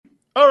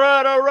All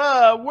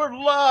right. We're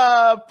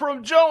live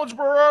from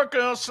Jonesboro,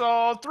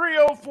 Arkansas,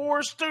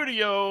 304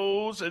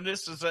 Studios, and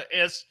this is a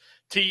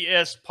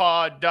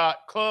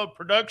STSPOD.club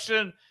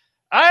production.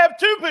 I have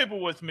two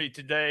people with me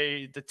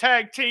today, the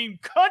tag team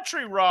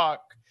Country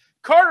Rock.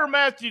 Carter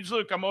Matthews,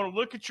 look, I'm going to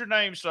look at your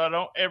name so I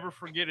don't ever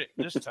forget it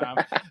this time.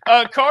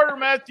 Carter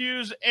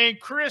Matthews and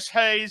Chris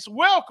Hayes.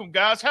 Welcome,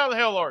 guys. How the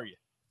hell are you?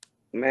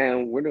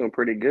 Man, we're doing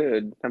pretty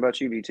good. How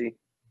about you, BT?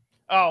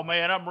 Oh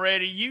man, I'm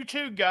ready. You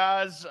two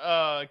guys,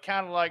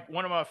 kind of like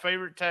one of my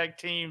favorite tag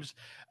teams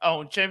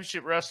on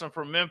Championship Wrestling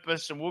from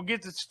Memphis, and we'll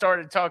get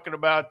started talking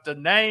about the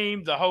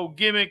name, the whole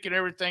gimmick, and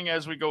everything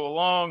as we go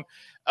along.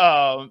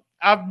 I've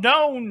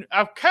kind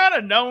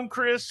of known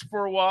Chris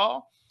for a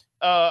while,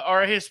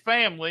 or his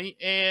family,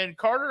 and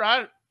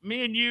Carter.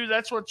 Me and you,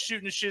 that's what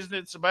shooting the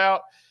shiznit's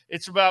about.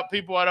 It's about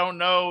people I don't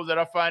know that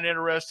I find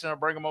interesting. I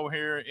bring them over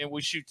here and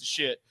we shoot the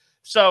shit.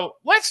 So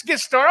let's get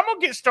started. I'm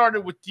going to get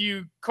started with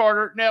you,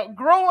 Carter. Now,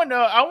 growing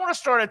up, I want to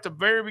start at the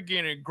very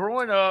beginning.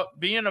 Growing up,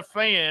 being a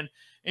fan,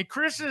 and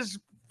Chris's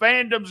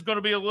fandom is going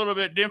to be a little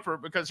bit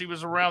different because he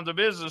was around the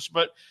business.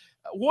 But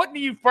what do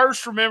you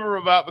first remember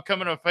about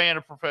becoming a fan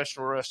of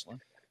professional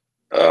wrestling?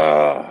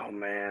 Oh,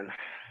 man.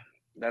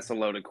 That's a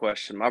loaded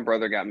question. My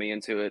brother got me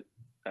into it.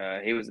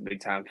 He was a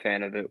big time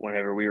fan of it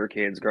whenever we were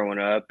kids growing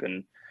up.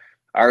 And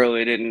I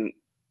really didn't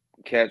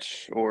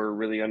catch or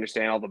really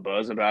understand all the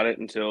buzz about it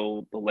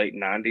until the late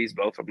 90s.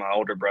 Both of my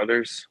older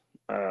brothers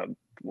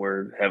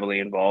were heavily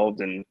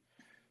involved and,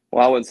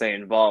 well, I wouldn't say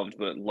involved,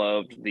 but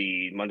loved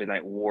the Monday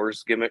Night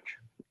Wars gimmick.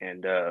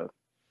 And,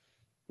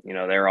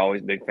 they're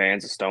always big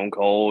fans of Stone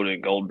Cold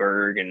and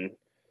Goldberg and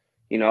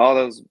all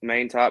those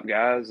main top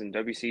guys in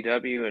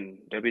WCW and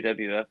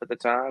WWF at the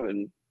time.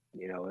 And,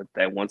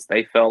 that once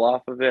they fell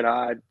off of it,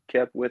 I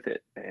kept with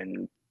it.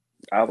 And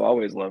I've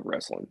always loved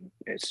wrestling.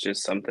 It's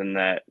just something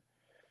that,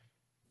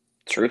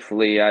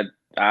 truthfully, I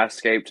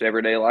escaped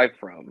everyday life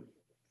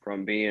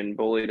from being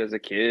bullied as a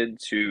kid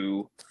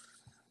to,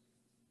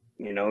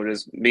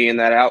 just being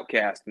that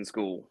outcast in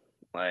school.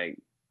 Like,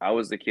 I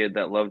was the kid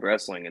that loved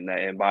wrestling and that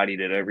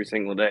embodied it every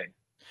single day.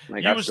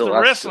 Like, You was the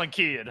wrestling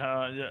kid,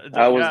 huh?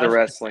 I The was the guys.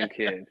 wrestling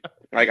kid.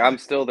 Like, I'm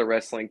still the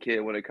wrestling kid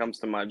when it comes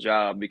to my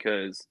job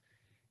because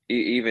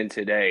even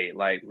today,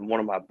 like, one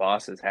of my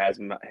bosses has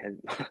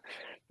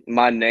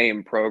my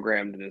name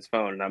programmed in his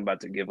phone, and I'm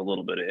about to give a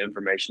little bit of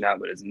information out,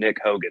 but it's Nick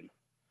Hogan.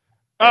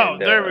 Oh,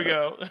 And there we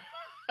go.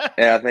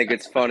 I think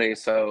it's funny.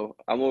 So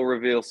I'm gonna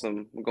reveal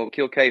some. We're gonna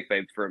kill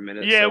kayfabe for a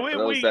minute. Yeah, So we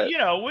for we those that you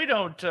know we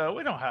don't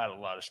hide a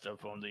lot of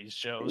stuff on these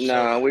shows. So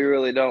no, we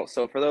really don't.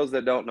 So for those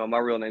that don't know, my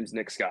real name's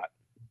Nick Scott.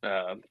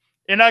 Uh,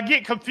 and I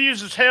get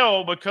confused as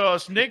hell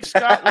because Nick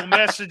Scott will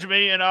message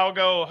me and I'll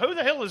go, "Who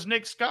the hell is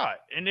Nick Scott?"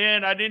 And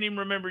then I didn't even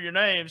remember your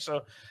name.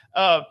 So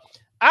uh,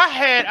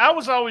 I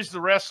was always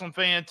the wrestling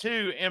fan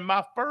too, and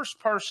my first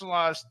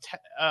personalized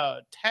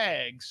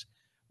tags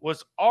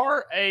was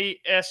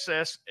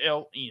RASSLN.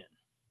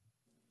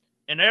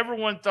 And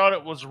everyone thought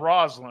it was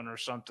Roslyn or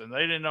something.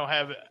 They didn't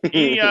have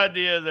any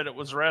idea that it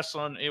was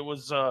wrestling. It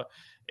was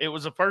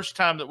the first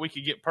time that we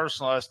could get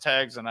personalized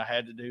tags, and I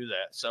had to do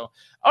that. So,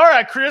 all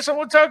right, Chris, I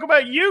want to talk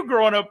about you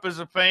growing up as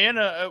a fan.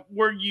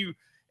 Were you?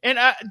 And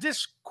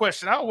this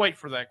question, I'll wait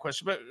for that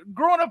question. But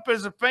growing up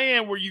as a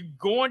fan, were you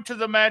going to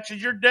the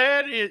matches? Your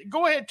dad?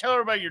 Go ahead, tell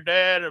her about your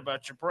dad,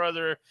 about your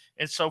brother,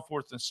 and so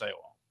forth and so on.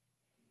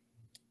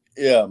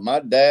 Yeah, my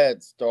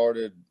dad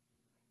started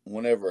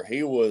whenever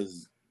he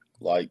was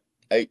like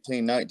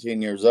 18,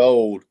 19 years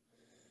old,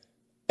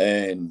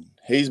 and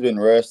he's been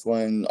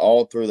wrestling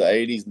all through the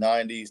 80s,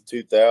 90s,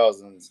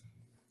 2000s.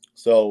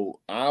 So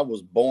I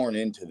was born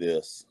into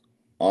this,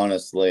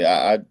 honestly.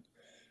 I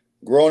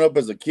growing up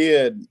as a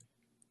kid,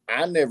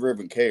 I never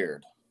even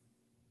cared.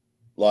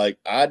 Like,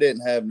 I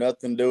didn't have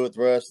nothing to do with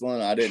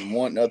wrestling. I didn't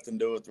want nothing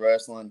to do with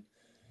wrestling.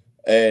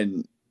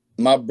 And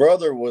my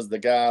brother was the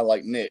guy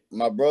like Nick.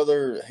 My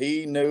brother,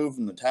 he knew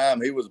from the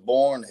time he was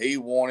born, he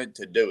wanted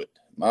to do it.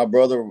 My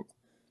brother,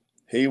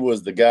 he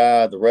was the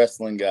guy, the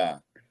wrestling guy.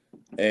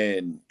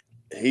 And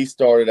he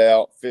started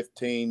out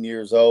 15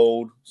 years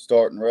old,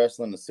 starting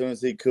wrestling as soon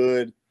as he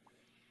could.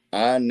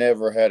 I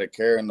never had a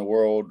care in the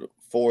world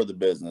for the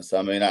business.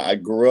 I mean, I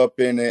grew up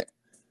in it.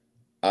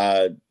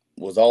 I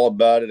was all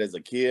about it as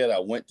a kid. I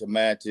went to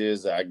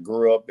matches. I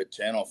grew up at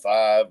Channel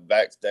 5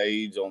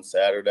 backstage on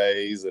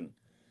Saturdays and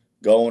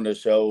going to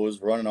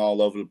shows, running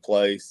all over the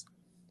place.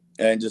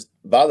 And just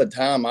by the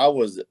time I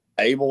was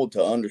able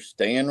to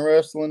understand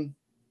wrestling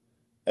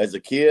as a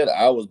kid,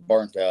 I was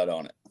burnt out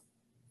on it.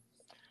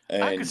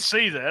 And I could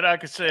see that. I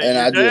could say and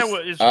your I dad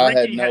just, is I had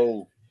Ricky.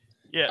 no,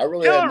 Yeah, I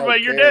really tell had no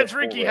everybody your care dad's for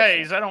Ricky wrestling.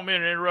 Hayes. I don't mean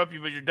to interrupt you,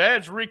 but your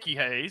dad's Ricky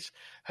Hayes,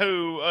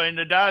 who in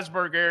the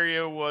Dyersburg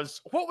area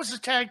what was the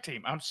tag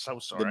team? I'm so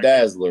sorry. The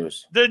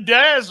Dazzlers. The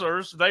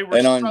Dazzlers. They were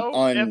And so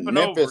effing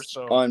over.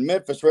 So on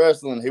Memphis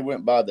Wrestling, he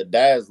went by the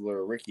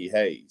Dazzler, Ricky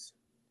Hayes.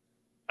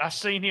 I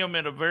seen him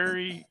in a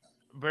very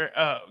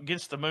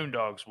against the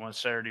Moondogs one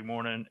Saturday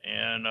morning,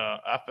 and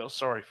I felt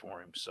sorry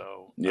for him.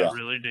 So I Yeah.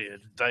 really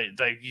did.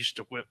 They used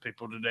to whip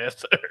people to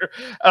death there.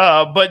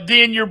 But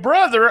then your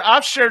brother,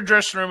 I've shared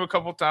dressing room a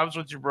couple times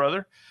with your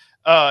brother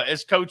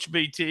as Coach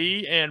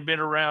BT and been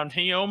around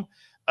him.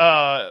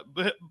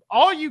 But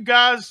all you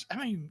guys, I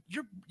mean,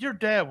 your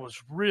dad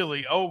was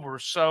really over.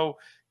 So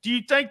do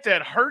you think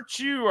that hurt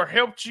you or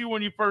helped you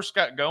when you first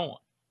got going?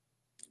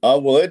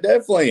 Well, it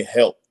definitely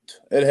helped.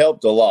 It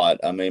helped a lot.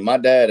 I mean, my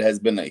dad has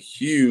been a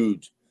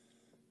huge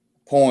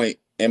point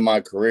in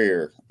my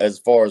career as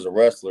far as a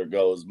wrestler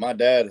goes. My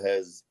dad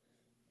has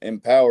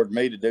empowered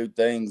me to do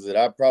things that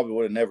I probably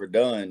would have never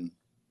done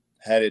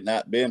had it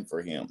not been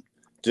for him.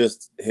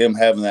 Just him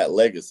having that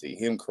legacy,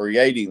 him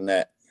creating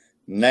that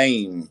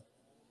name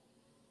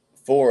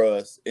for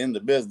us in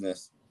the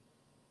business.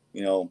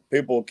 You know,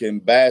 people can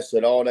bash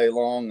it all day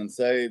long and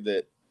say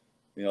that,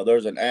 you know,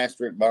 there's an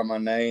asterisk by my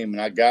name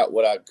and I got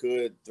what I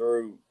could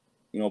through,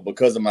 you know,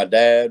 because of my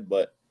dad.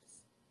 But,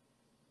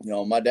 you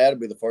know, my dad would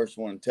be the first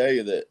one to tell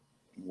you that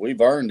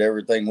we've earned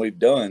everything we've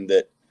done,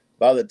 that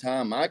by the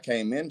time I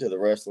came into the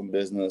wrestling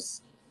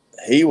business,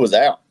 he was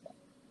out.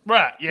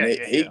 Right.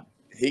 Yeah.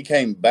 He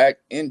came back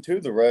into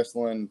the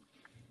wrestling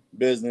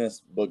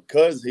business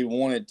because he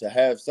wanted to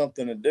have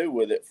something to do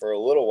with it for a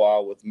little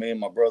while with me and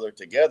my brother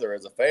together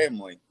as a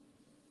family.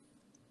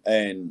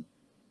 And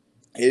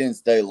he didn't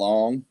stay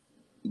long.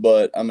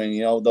 But, I mean,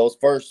 you know, those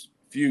first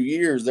few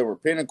years that were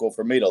pinnacle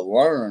for me to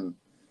learn,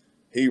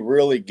 he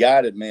really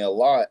guided me a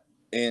lot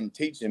in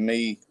teaching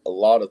me a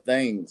lot of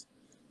things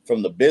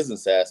from the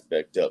business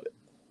aspect of it.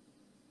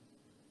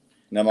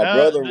 Now, my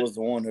brother was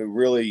the one who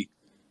really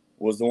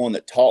was the one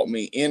that taught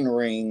me in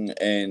ring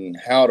and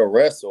how to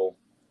wrestle.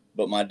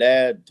 But my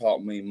dad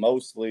taught me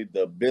mostly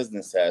the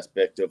business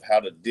aspect of how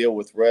to deal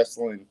with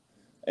wrestling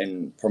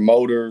and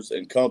promoters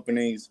and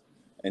companies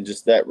and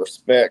just that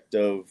respect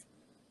of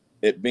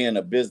it being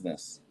a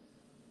business.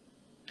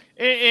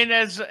 And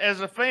as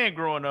a fan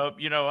growing up,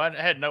 you know, I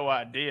had no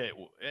idea.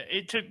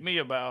 It took me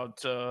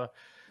about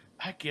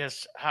I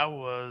guess I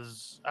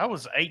was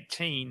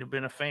 18. I've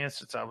been a fan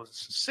since I was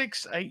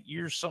 6, 8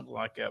 years, something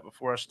like that,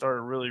 before I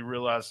started really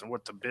realizing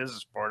what the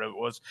business part of it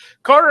was.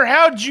 Carter,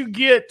 how'd you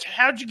get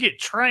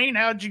trained?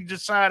 How'd you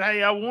decide,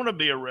 hey, I want to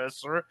be a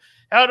wrestler?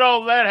 How'd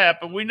all that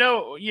happen? We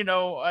know, you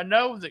know, I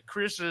know that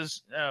Chris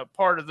is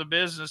part of the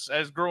business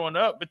as growing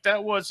up, but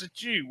that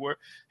wasn't you.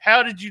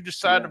 How did you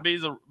decide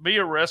to be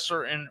a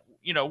wrestler, and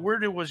you know, where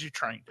was you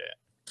trained at?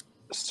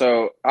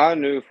 So I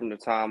knew from the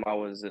time I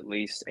was at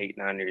least 8,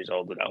 9 years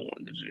old that I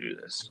wanted to do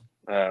this.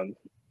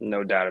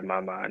 No doubt in my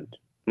mind.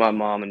 My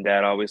mom and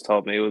dad always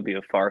told me it would be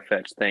a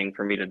far-fetched thing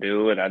for me to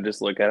do, and I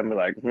just look at them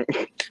and be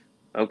like,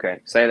 okay,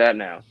 say that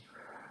now,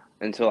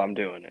 until I'm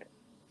doing it.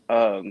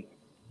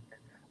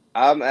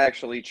 I'm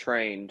actually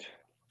trained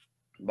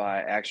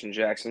by Action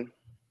Jackson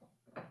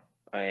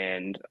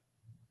and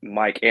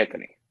Mike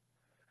Anthony,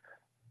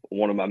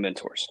 one of my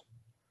mentors.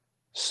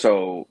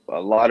 So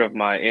a lot of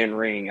my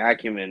in-ring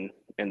acumen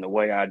and the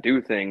way I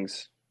do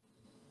things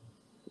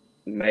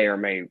may or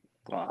may,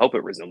 well, I hope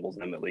it resembles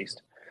them at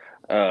least.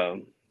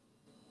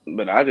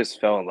 But I just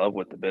fell in love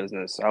with the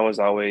business. I was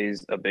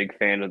always a big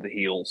fan of the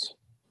heels.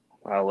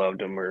 I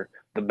loved them, or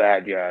the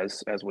bad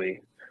guys, as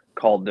we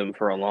called them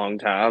for a long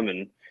time,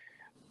 and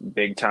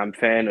big time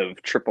fan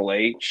of Triple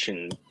H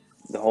and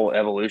the whole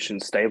Evolution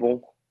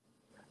stable.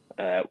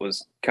 It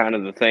was kind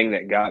of the thing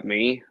that got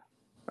me.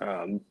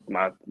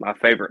 My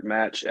favorite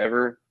match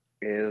ever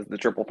is the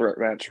triple threat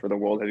match for the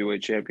World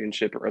Heavyweight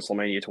Championship at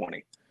WrestleMania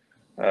 20.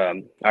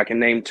 I can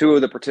name 2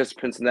 of the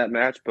participants in that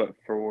match, but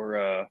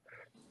for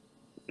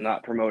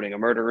not promoting a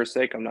murderer's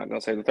sake, I'm not going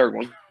to say the third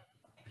one.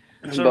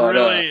 So but,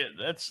 really,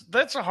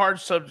 that's a hard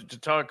subject to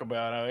talk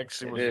about. I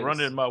actually was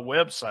running my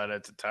website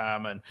at the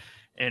time, and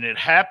it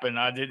happened.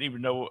 I didn't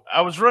even know.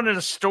 I was running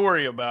a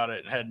story about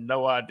it and had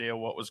no idea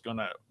what was going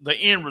to – the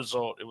end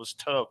result. It was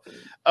tough.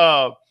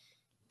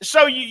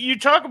 So you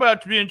talk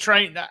about being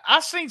trained.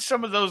 I've seen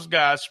some of those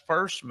guys'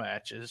 first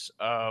matches,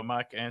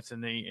 Mike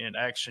Anthony and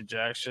Action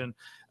Jackson.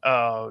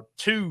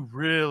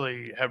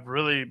 2 have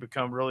really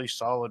become really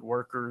solid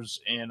workers,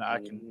 and I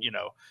can, you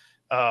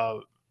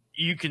know,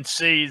 you can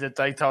see that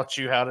they taught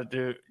you how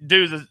to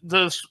do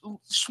the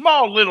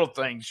small little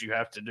things you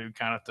have to do,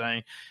 kind of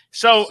thing.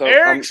 So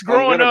Eric's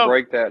growing up. I'm going to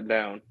break that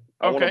down.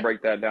 I want to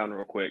break that down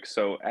real quick.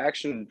 So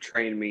Action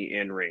trained me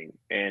in ring,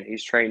 and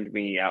he's trained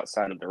me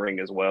outside of the ring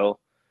as well,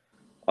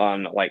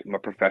 on like my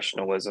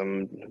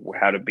professionalism,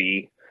 how to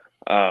be.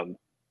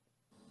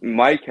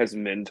 Mike has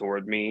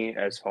mentored me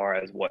as far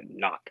as what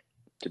not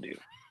to do.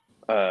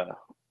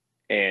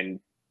 And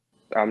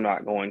I'm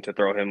not going to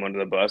throw him under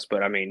the bus,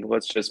 but I mean,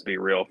 let's just be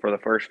real. For the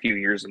first few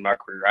years of my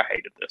career, I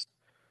hated this.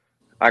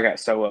 I got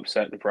so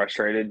upset and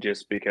frustrated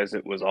just because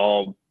it was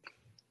all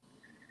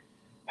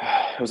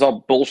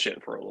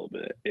bullshit for a little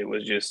bit. It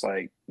was just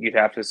like, you'd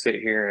have to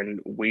sit here and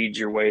weed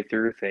your way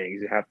through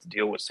things. You have to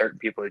deal with certain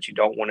people that you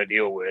don't want to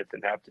deal with,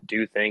 and have to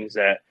do things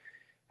that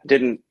I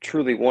didn't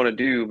truly want to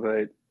do.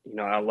 But, you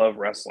know, I love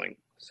wrestling,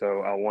 so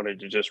I wanted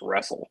to just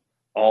wrestle.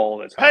 all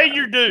the time. Pay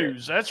your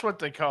dues. That's what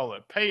they call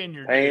it. Paying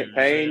your dues.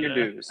 Paying your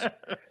dues.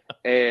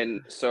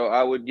 And so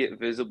I would get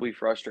visibly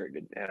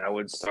frustrated, and I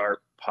would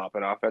start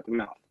popping off at the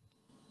mouth.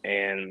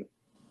 And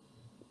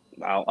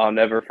I'll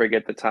never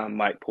forget the time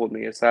Mike pulled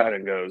me aside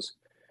and goes,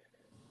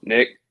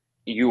 Nick,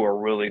 you are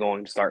really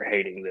going to start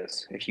hating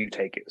this if you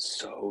take it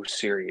so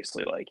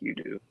seriously like you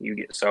do. You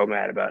get so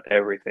mad about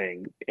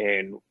everything.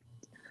 And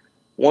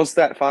once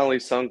that finally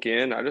sunk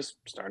in, I just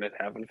started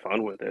having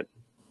fun with it.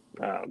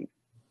 I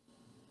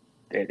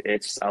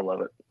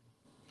love it.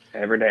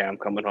 Every day I'm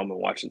coming home and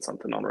watching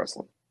something on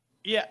wrestling.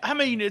 Yeah, I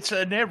mean, it's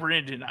a never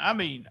ending. I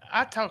mean,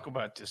 I talk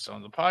about this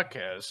on the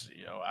podcast.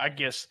 You know, I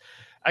guess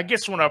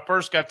when I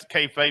first got the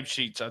kayfabe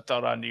sheets, I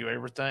thought I knew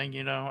everything.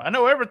 You know, I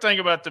know everything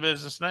about the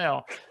business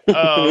now,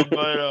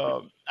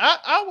 but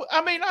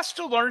I mean, I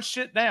still learn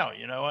shit now.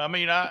 You know, I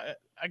mean, I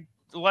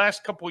the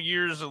last couple of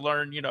years I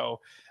learned, you know,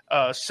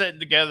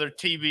 setting together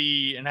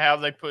TV and how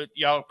they put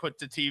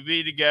the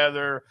TV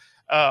together.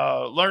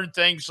 Learn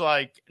things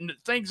like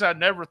things I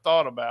never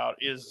thought about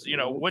is, you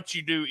know, what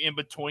you do in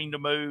between the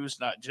moves,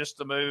 not just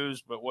the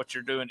moves, but what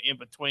you're doing in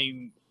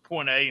between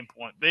point A and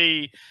point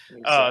B,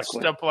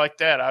 stuff like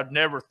that. I'd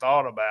never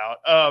thought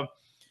about.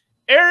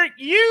 Eric,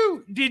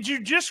 did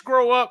you just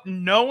grow up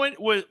knowing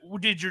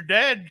did your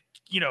dad,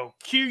 you know,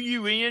 cue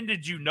you in?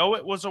 Did you know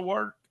it was a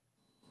work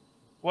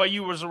while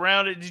you was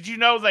around it? Did you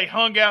know they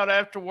hung out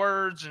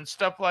afterwards and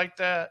stuff like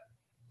that?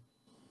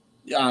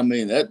 Yeah, I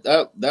mean,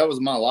 that was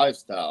my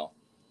lifestyle.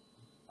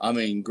 I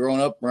mean,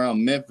 growing up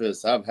around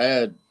Memphis, I've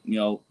had, you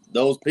know,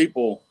 those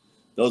people,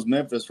 those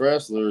Memphis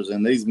wrestlers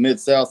and these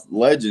Mid-South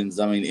legends,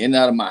 I mean, in and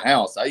out of my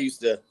house. I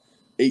used to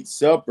eat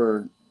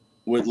supper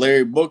with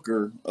Larry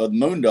Booker of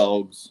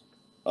Moondogs,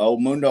 old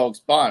Moondog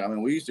Spot. I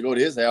mean, we used to go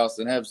to his house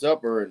and have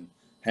supper and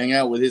hang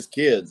out with his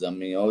kids. I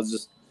mean, it was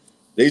just,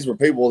 these were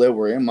people that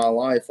were in my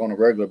life on a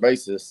regular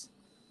basis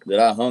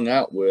that I hung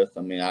out with.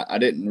 I mean, I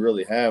didn't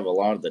really have a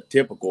lot of the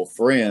typical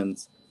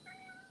friends,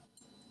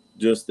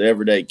 just the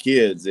everyday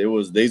kids.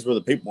 These were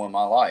the people in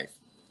my life.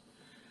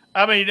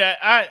 I mean,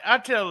 I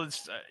tell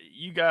this,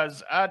 you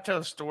guys, I tell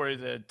a story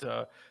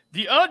that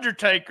the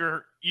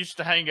Undertaker used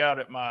to hang out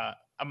at my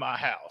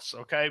house,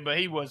 okay? But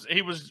he was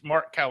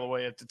Mark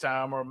Calloway at the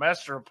time, or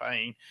Master of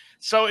Pain.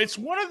 So it's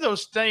one of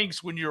those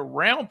things when you're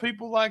around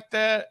people like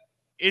that,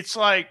 it's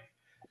like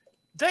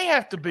they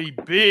have to be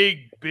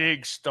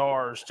big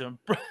stars to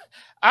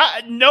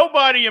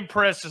nobody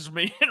impresses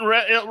me in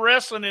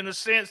wrestling in the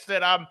sense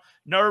that I'm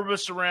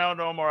nervous around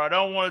them or I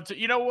don't want to.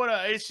 You know what?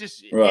 It's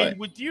just right.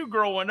 with you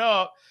growing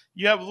up,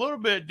 you have a little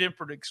bit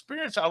different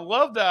experience. I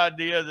love the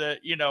idea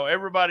that, you know,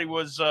 everybody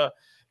was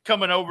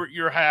coming over at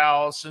your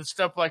house and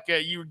stuff like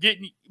that. You were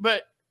getting,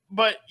 but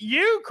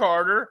you,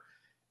 Carter,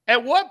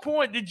 at what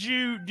point did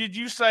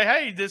you say,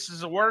 hey, this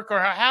is a work, or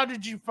how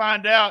did you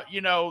find out,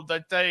 you know,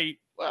 that they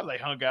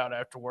hung out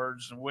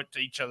afterwards and went to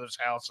each other's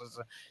houses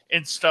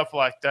and stuff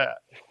like that?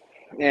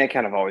 Yeah, I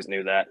kind of always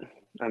knew that.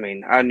 I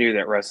mean, I knew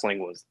that wrestling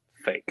was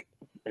fake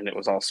and it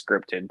was all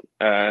scripted.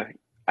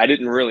 I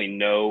didn't really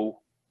know,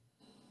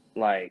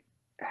 like,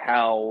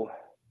 how.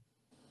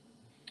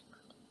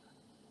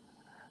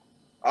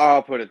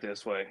 I'll put it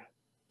this way.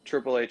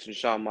 Triple H and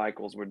Shawn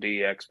Michaels were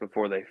DX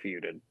before they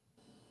feuded.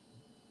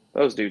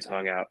 Those dudes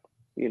hung out.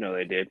 You know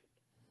they did.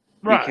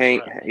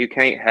 Right, you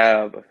can't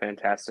have a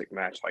fantastic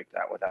match like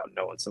that without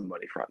knowing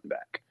somebody front and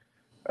back.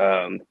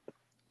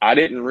 I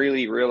didn't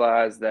really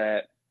realize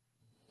that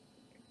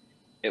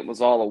it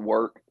was all a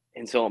work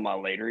until in my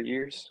later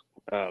years.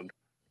 I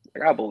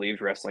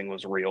believed wrestling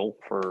was real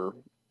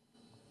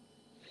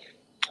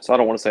so I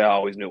don't want to say I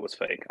always knew it was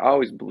fake. I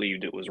always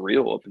believed it was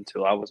real up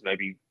until I was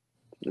maybe,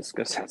 this is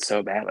going to sound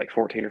so bad, like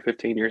 14 or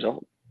 15 years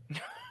old.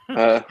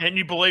 And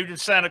you believed in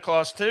Santa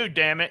Claus too,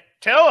 damn it.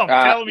 Tell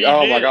them you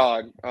oh did. my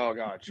God. Oh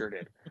God, sure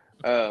did.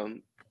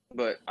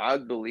 But I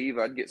believe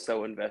I'd get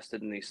so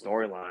invested in these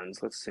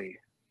storylines. Let's see.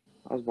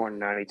 I was born in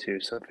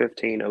 92, so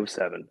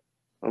 1507.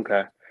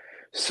 Okay.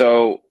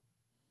 So,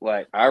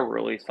 like, I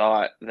really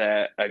thought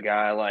that a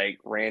guy like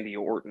Randy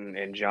Orton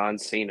and John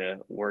Cena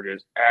were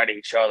just at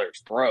each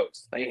other's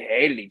throats. They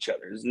hated each other.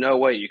 There's no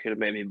way you could have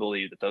made me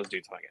believe that those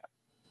dudes hung out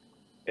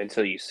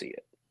until you see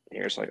it. And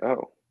you're just like,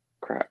 oh,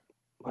 crap.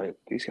 Like,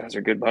 these guys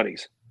are good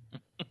buddies.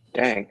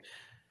 Dang.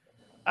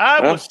 I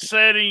was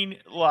sitting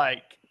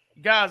like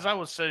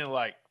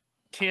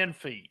 10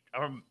 feet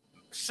or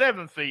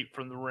 7 feet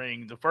from the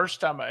ring the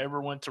first time I ever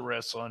went to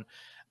wrestling.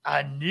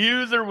 I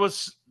knew there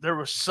was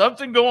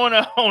something going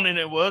on, and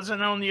it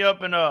wasn't on the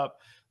up and up.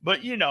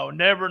 But, you know,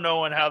 never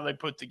knowing how they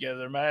put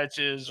together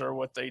matches or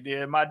what they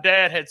did. My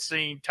dad had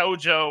seen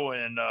Tojo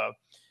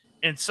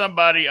and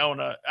somebody I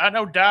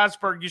know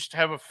Dyersburg used to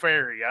have a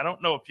ferry. I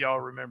don't know if y'all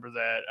remember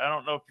that. I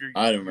don't know if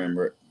I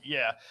remember it.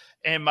 Yeah.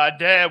 And my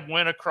dad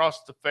went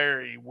across the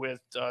ferry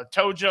with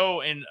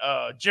Tojo and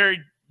Jerry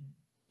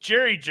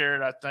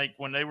Jarrett, I think,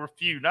 when they were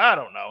feuding. I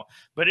don't know.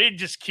 But it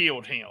just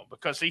killed him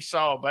because he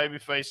saw a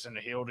babyface and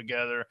a heel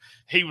together.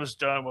 He was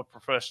done with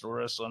professional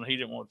wrestling. He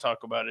didn't want to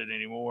talk about it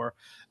anymore.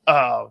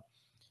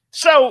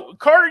 So,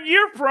 Carter,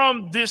 you're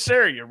from this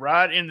area,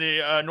 right? In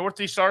the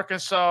Northeast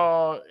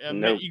Arkansas.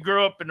 Nope. You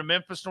grew up in the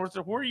Memphis North.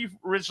 Where are you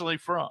originally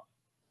from?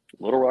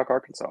 Little Rock,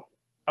 Arkansas.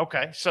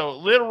 Okay, so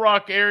Little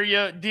Rock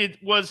area.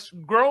 Was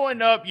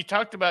growing up, you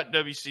talked about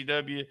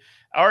WCW.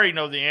 I already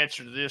know the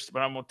answer to this,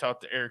 but I'm going to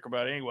talk to Eric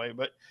about it anyway.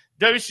 But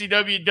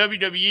WCW,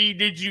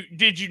 WWE,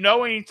 did you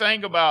know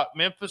anything about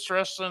Memphis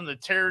wrestling, the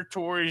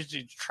territories?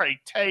 Did you trade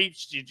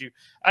tapes?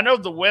 I know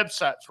the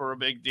websites were a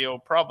big deal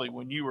probably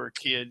when you were a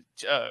kid,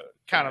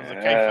 kind of the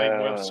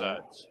kayfabe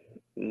websites.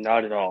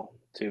 Not at all,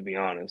 to be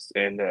honest.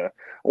 And I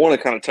want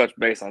to kind of touch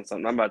base on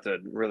something. I'm about to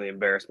really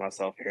embarrass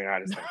myself here, and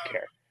I just don't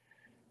care.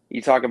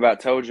 You talk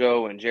about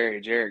Tojo and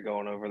Jerry Jarrett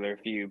going over their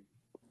feud.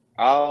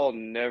 I'll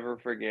never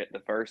forget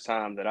the first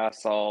time that I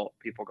saw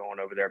people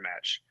going over their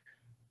match.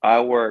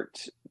 I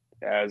worked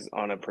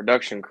on a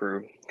production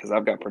crew, because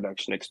I've got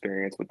production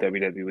experience with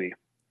WWE,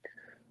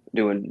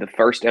 doing the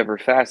first ever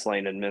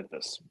Fastlane in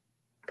Memphis.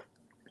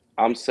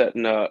 I'm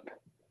setting up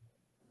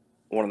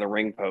one of the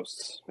ring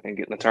posts and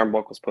getting the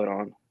turnbuckles put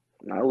on.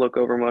 And I look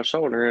over my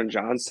shoulder, and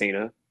John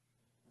Cena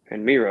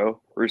and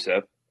Miro,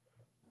 Rusev,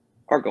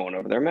 are going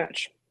over their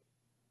match.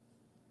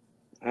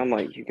 I'm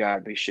like, you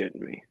gotta be shitting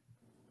me.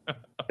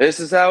 This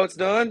is how it's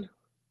done?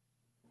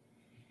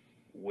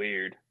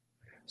 Weird.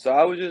 So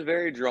I was just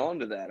very drawn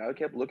to that. I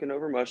kept looking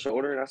over my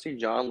shoulder, and I see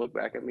John look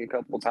back at me a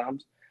couple of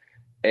times.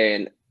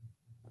 And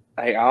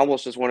I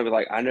almost just want to be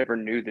like, I never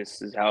knew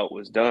this is how it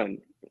was done.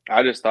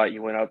 I just thought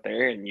you went out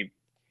there and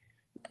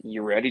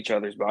you read each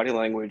other's body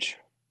language.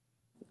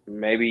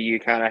 Maybe you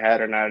kind of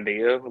had an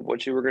idea of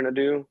what you were going to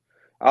do.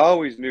 I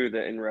always knew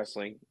that in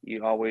wrestling,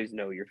 you always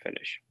know your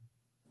finish.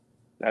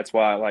 That's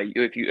why, like,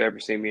 if you ever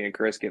see me and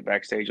Chris get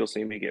backstage, you'll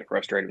see me get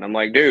frustrated. I'm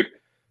like, dude,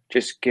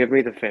 just give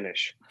me the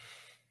finish.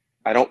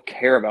 I don't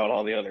care about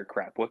all the other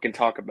crap. We can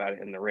talk about it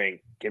in the ring.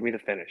 Give me the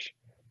finish.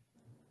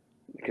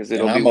 Because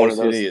it'll be one of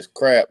those. is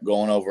crap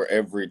going over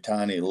every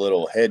tiny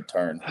little head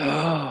turn.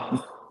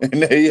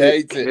 And he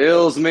hates it.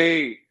 Kills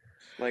me.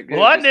 Like,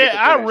 well,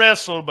 I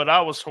wrestled, but I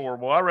was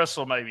horrible. I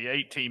wrestled maybe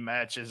 18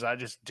 matches. I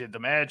just did the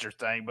manager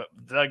thing. But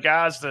the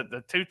guys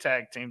the two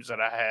tag teams that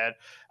I had,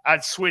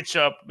 I'd switch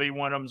up to be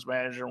one of them's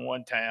manager in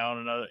one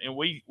town, and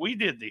we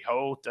did the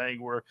whole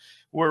thing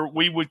where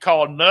we would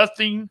call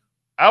nothing.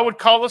 I would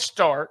call a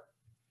start.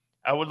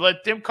 I would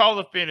let them call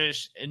the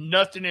finish, and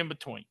nothing in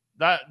between.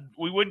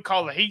 We wouldn't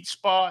call the heat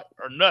spot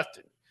or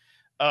nothing,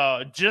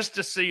 just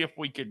to see if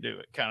we could do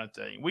it, kind of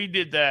thing. We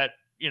did that.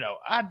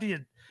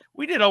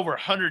 We did over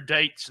 100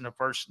 dates in the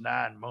first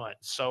 9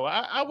 months. So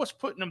I was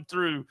putting them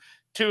through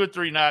 2 or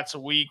 3 nights a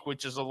week,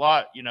 which is a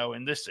lot,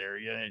 in this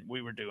area. And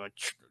we were doing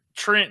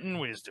Trenton,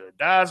 we was doing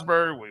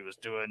Dyersburg, we was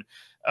doing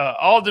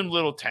all them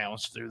little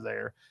towns through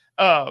there.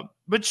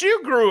 But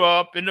you grew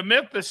up in the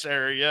Memphis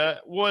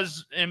area,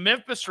 and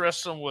Memphis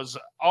wrestling was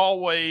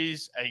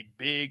always a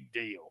big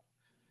deal.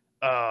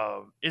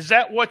 Is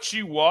that what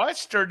you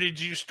watched, or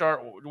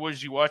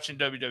was you watching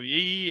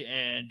WWE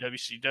and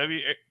WCW,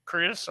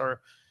 Chris,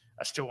 or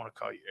I still want to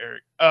call you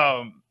Eric.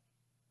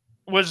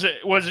 Was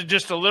it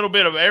just a little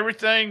bit of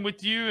everything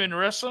with you in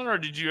wrestling, or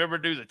did you ever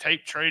do the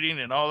tape trading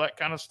and all that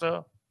kind of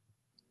stuff?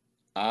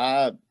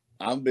 I'm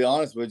gonna be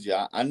honest with you.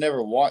 I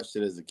never watched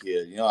it as a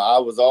kid. I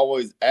was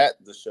always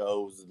at the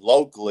shows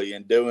locally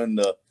and doing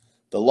the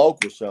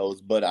local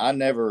shows, but I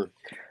never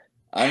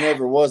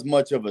was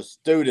much of a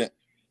student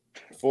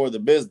for the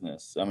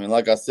business. I mean,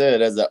 like I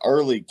said, as an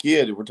early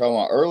kid, we're talking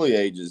about early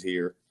ages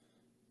here,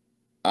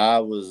 I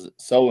was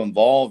so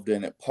involved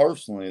in it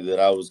personally that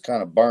I was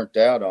kind of burnt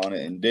out on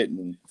it and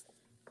didn't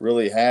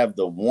really have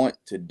the want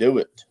to do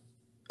it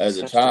as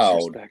a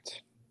child.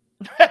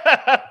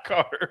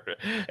 Carter.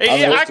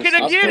 I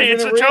can get it.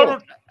 It's a total.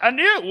 I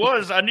knew it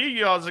was. I knew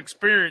y'all's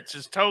experience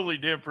is totally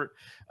different.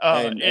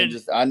 And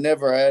just I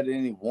never had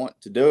any want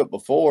to do it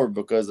before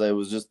because that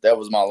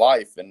was my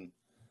life, and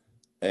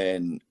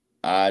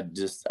I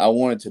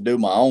wanted to do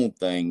my own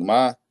thing.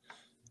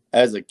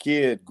 As a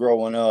kid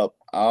growing up,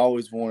 I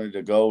always wanted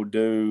to go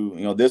do,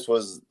 this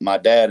was my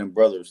dad and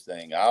brother's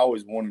thing. I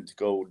always wanted to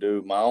go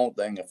do my own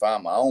thing and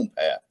find my own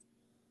path.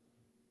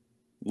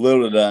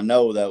 Little did I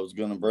know that was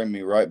going to bring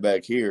me right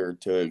back here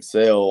to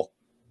excel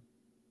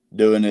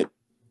doing it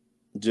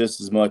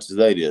just as much as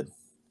they did.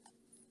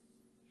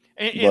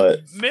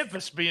 And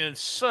Memphis being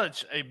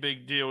such a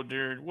big deal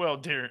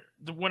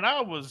when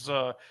I was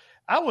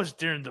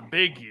during the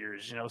big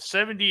years,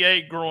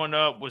 78 growing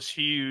up was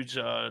huge.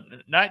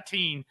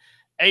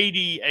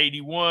 1980,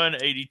 81,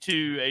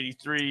 82,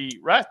 83,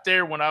 right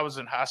there when I was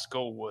in high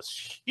school was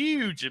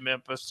huge in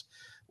Memphis.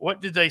 What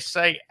did they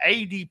say?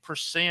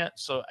 80%.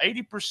 So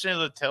 80% of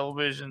the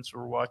televisions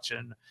were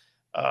watching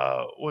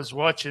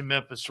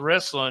Memphis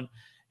wrestling.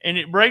 And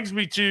it brings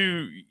me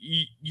to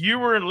you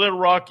were in Little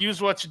Rock. You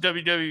was watching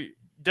WWE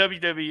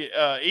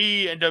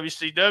and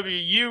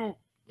WCW.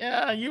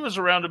 You was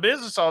around the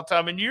business all the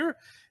time. And your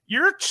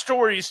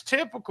story is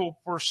typical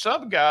for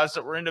some guys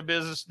that were in the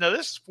business. Now,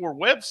 this is for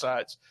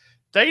websites.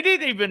 they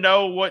didn't even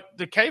know what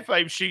the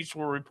kayfabe sheets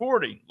were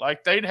reporting.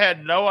 Like they'd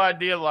had no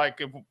idea.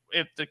 Like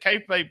if the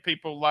kayfabe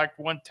people liked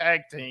one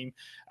tag team,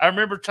 I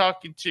remember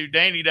talking to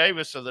Danny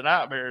Davis of the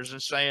Nightmares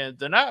and saying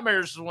the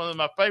Nightmares is one of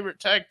my favorite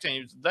tag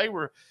teams. They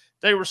were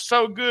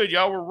so good.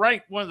 Y'all were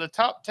ranked one of the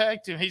top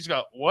tag teams. He's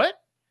got what?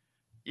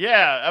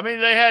 Yeah, I mean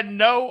they had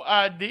no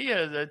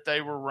idea that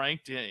they were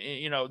ranked.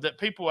 You know that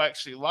people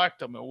actually liked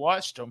them and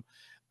watched them.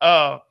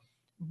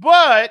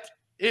 But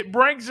it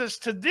brings us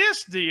to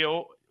this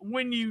deal.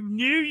 When you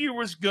knew you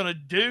was going to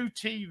do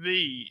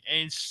TV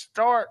and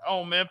start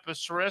on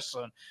Memphis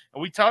Wrestling,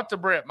 and we talked to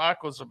Brett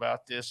Michaels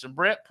about this, and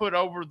Brett put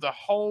over the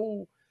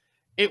whole,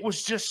 it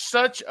was just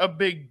such a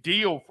big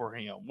deal for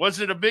him.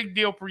 Was it a big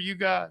deal for you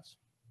guys?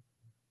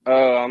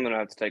 Oh, I'm going to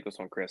have to take this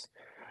one, Chris.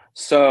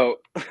 So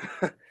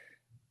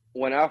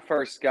when I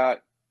first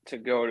got to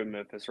go to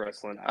Memphis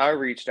Wrestling, I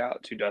reached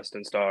out to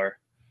Dustin Starr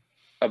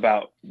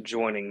about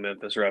joining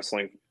Memphis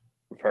Wrestling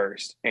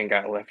first and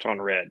got left on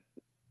red.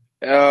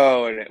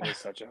 Oh, and it was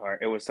such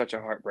a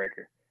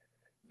heartbreaker.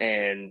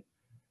 And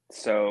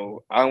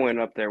so I went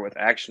up there with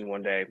Action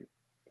one day.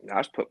 And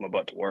I just put my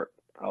butt to work.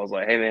 I was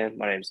like, "Hey man,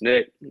 my name's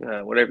Nick.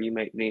 Whatever you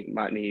might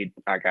need,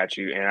 I got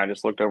you." And I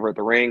just looked over at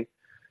the ring.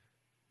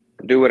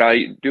 Do what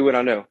I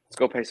know. Let's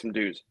go pay some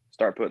dues.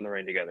 Start putting the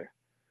ring together.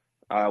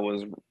 I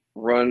was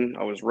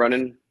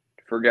running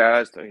for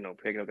guys to,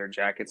 picking up their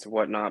jackets and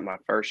whatnot. My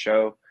first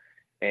show,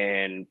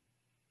 and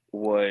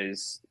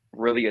was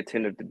really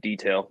attentive to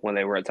detail when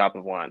they were at top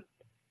of the line.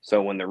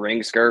 So when the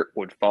ring skirt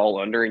would fall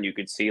under and you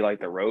could see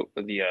like the rope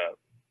of the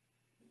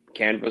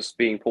canvas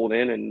being pulled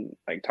in and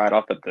like tied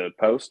off at the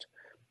post,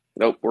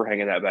 nope, we're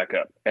hanging that back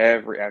up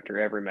after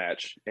every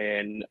match.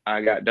 And I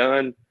got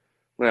done,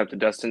 went up to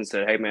Dustin and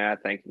said, "Hey man,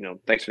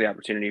 thanks for the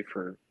opportunity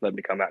for letting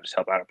me come out, just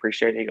help out. I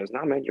appreciate it." He goes,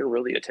 "No man, you're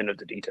really attentive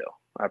to detail.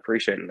 I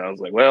appreciate it." And I was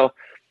like, "Well,"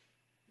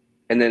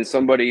 and then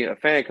a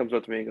fan comes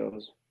up to me and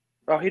goes,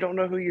 "Oh, he don't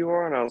know who you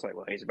are?" And I was like,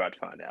 "Well, he's about to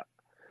find out."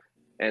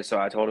 And so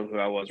I told him who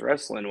I was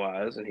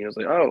wrestling-wise, and he was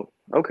like, "Oh,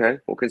 okay.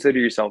 Well, consider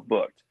yourself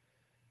booked."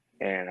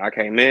 And I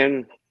came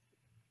in,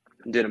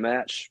 did a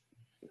match.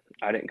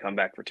 I didn't come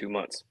back for 2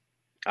 months.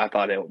 I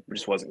thought it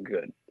just wasn't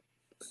good.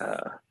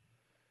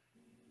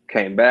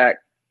 Came back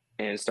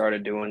and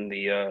started doing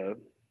the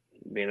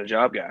being a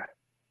job guy,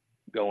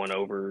 going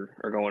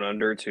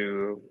under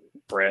to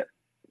Brett,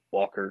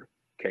 Walker,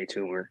 K.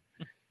 TOOMER.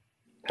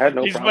 Had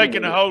no He's problem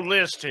making with a it. whole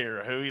list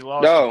here. Who he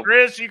lost. No.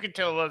 Chris, you can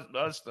tell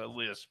us the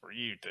list for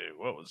you too.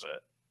 What was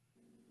that?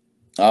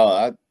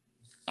 Oh,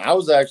 I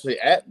was actually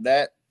at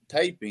that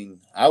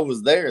taping. I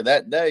was there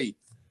that day.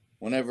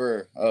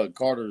 Whenever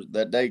Carter's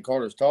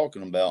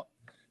talking about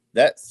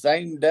that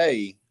same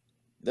day,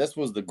 this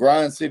was the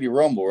Grind City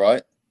Rumble,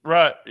 right?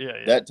 Right.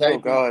 Yeah. That taping. Oh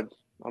God,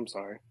 I'm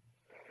sorry.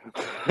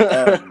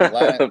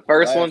 The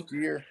first one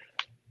year.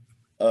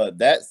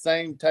 That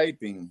same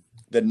taping,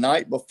 the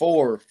night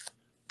before,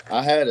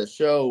 I had a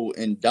show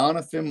in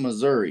Doniphan,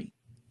 Missouri,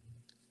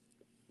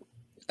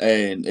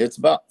 and it's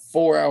about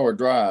 4-hour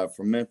drive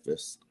from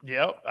Memphis.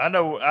 Yep, I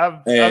know.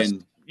 I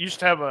used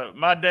to have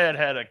my dad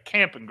had a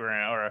camping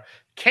ground or a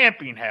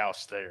camping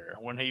house there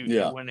when he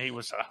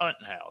was a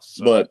hunting house.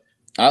 So. But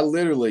I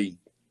literally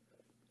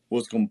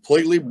was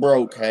completely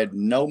broke, had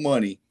no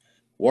money,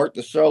 worked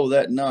the show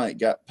that night,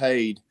 got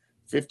paid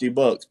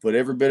 $50, put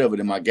every bit of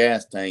it in my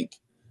gas tank,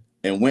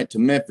 and went to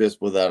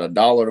Memphis without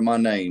 $1 to my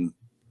name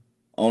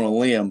on a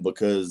limb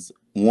because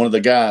one of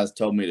the guys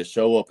told me to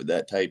show up at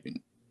that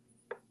taping.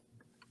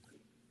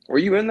 Were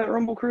you in that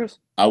Rumble, Chris?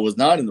 I was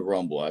not in the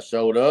Rumble. I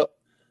showed up.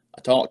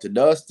 I talked to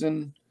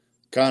Dustin.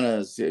 Kind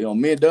of,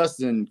 me and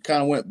Dustin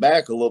kind of went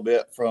back a little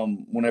bit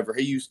from whenever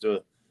he used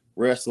to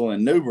wrestle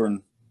in New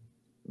Bern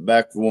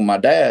back when my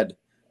dad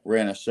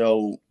ran a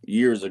show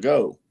years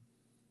ago.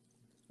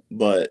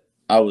 But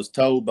I was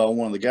told by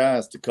one of the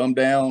guys to come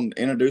down,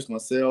 introduce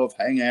myself,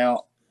 hang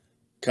out,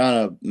 kind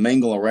of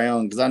mingle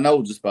around, because I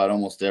know just about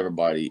almost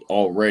everybody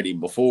already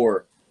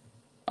before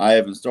I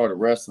even started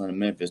wrestling in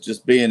Memphis.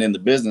 Just being in the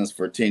business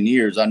for 10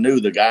 years, I knew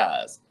the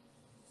guys.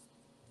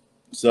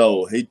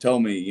 So he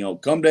told me,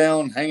 come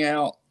down, hang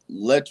out,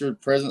 let your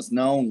presence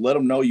known, let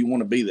them know you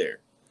want to be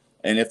there.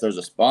 And if there's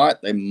a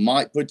spot, they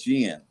might put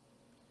you in.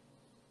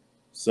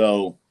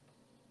 So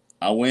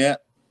I went,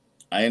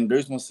 I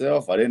introduced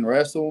myself. I didn't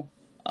wrestle.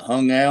 I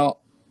hung out,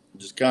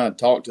 just kind of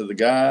talked to the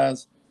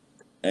guys,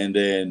 and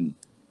then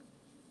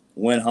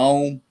went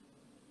home.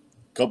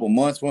 A couple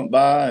months went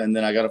by, and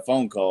then I got a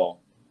phone call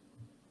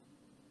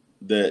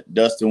that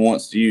Dustin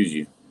wants to use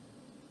you.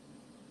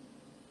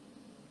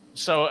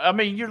 So, I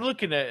mean, you're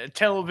looking at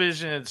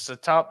television. It's the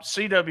top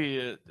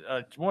CW,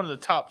 one of the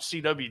top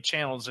CW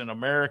channels in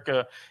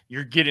America.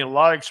 You're getting a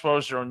lot of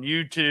exposure on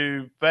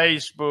YouTube,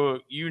 Facebook,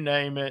 you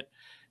name it.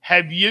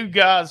 Have you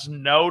guys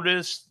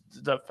noticed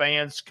the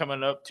fans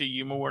coming up to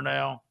you more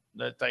now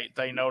that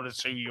they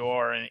notice who you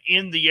are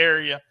in the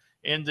area,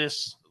 in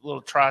this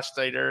little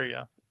tri-state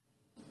area?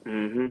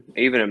 Mm-hmm.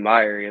 Even in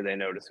my area, they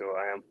notice who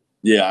I am.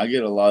 Yeah, I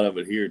get a lot of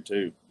it here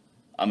too.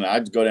 I mean, I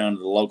just go down to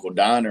the local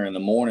diner in the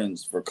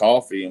mornings for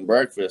coffee and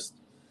breakfast,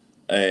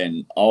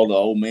 and all the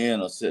old men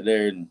will sit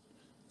there and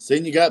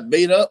seen you got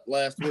beat up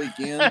last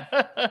weekend.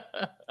 And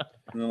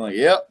I'm like,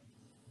 yep.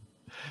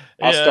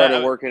 I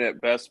started working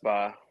at Best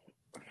Buy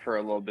for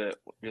a little bit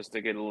just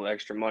to get a little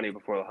extra money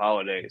before the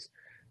holidays.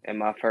 And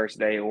my first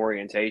day of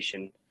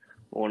orientation,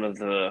 one of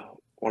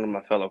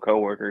my fellow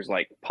coworkers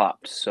like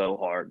popped so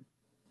hard.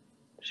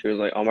 She was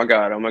like, oh my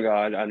God,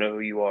 I know who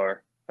you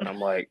are. And I'm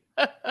like,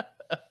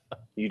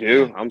 you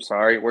do? I'm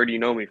sorry. Where do you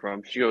know me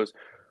from? She goes,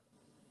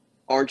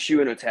 aren't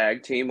you in a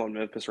tag team on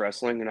Memphis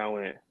Wrestling? And I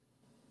went,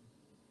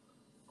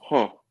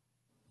 huh.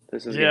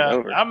 This is getting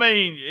over. I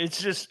mean,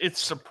 it's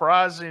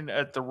surprising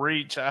at the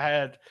reach I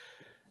had.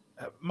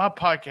 My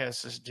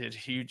podcast has did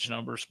huge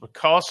numbers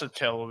because of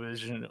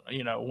television,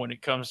 you know, when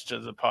it comes to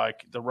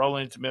the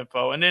Rolling into Memphis,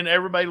 and then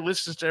everybody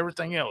listens to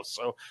everything else.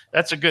 So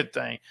that's a good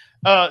thing.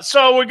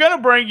 So we're going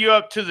to bring you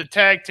up to the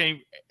tag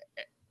team.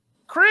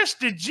 Chris,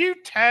 did you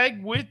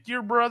tag with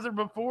your brother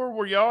before?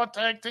 Were y'all a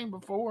tag team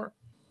before?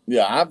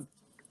 Yeah,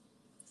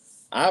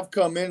 I've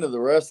come into the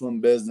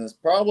wrestling business.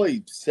 Probably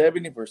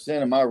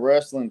 70% of my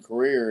wrestling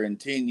career in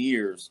 10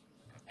 years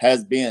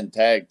has been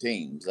tag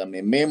teams. I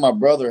mean, me and my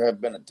brother have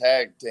been a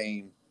tag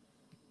team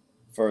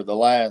for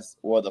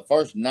the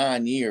first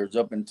 9 years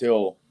up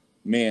until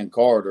me and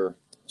Carter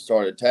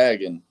started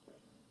tagging.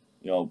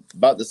 You know,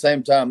 about the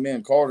same time me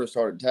and Carter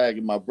started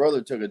tagging, my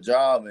brother took a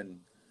job in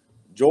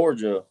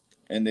Georgia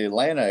in the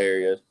Atlanta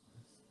area.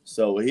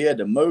 So he had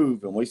to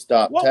move, and we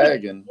stopped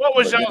tagging. What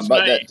was y'all's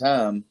about name? that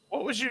time?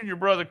 What was you and your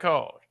brother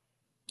called?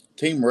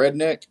 Team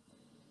Redneck.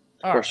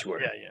 Of course you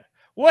were. Yeah.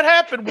 What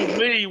happened with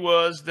me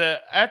was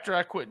that after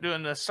I quit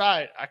doing the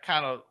site, I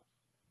kind of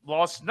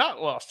not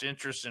lost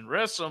interest in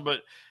wrestling, but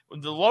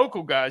with the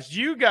local guys,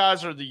 you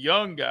guys are the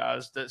young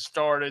guys that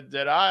started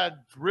that I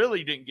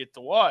really didn't get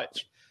to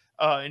watch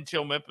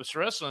until Memphis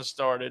Wrestling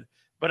started.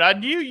 But I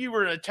knew you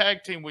were in a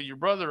tag team with your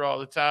brother all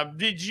the time.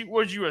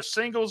 Was you a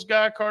singles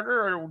guy,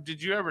 Carter, or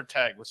did you ever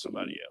tag with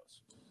somebody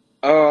else?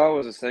 Oh, I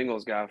was a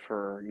singles guy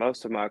for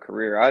most of my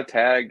career. I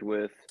tagged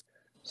with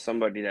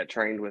somebody that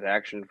trained with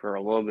Action for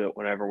a little bit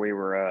whenever we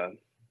were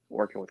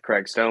working with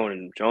Craig Stone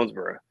in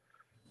Jonesboro.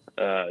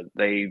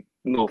 They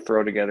little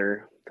throw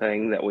together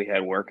thing that we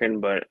had working,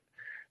 but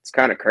it's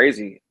kind of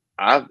crazy.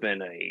 I've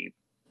been a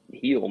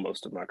heel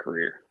most of my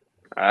career.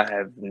 I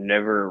have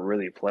never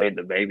really played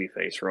the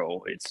babyface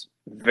role. It's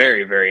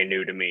very, very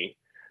new to me.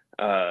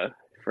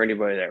 For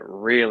anybody that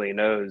really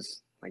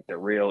knows like the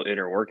real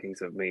inner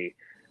workings of me,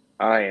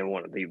 I am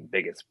one of the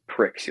biggest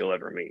pricks you'll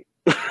ever meet.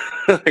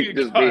 Like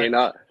just being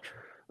not.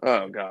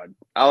 Oh God,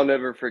 I'll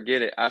never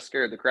forget it. I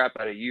scared the crap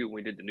out of you when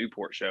we did the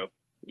Newport show.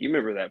 You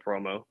remember that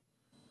promo?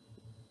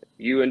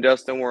 You and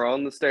Dustin were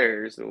on the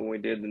stairs when we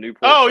did the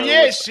Newport show. Oh,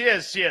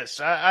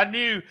 yes. I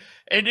knew.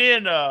 And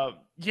then,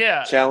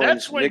 Challenge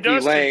that's when Nikki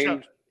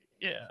Lane.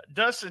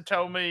 Dustin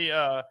told me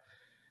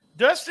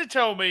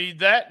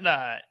that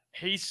night,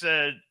 he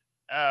said,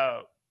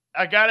 I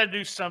got to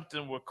do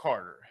something with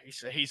Carter. He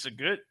said, he's a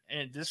good,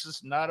 and this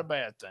is not a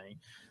bad thing,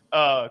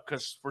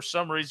 because for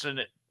some reason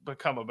it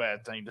become a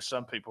bad thing to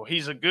some people.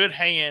 He's a good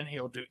hand.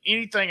 He'll do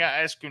anything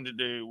I ask him to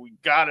do. We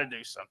got to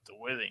do something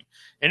with him.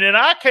 And then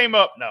I came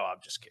up. No, I'm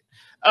just kidding.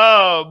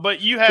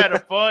 But you had a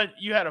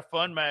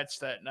fun match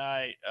that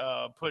night,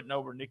 putting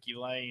over Nikki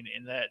Lane,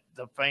 and that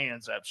the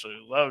fans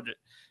absolutely loved it.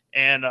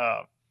 And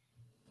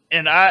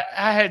I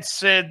had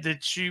said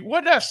that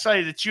what did I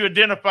say, that you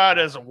identified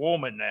as a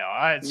woman now?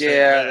 I had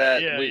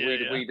said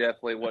we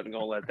definitely wasn't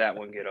going to let that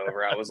one get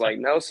over. I was like,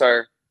 no,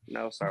 sir.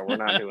 No, sir, we're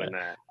not doing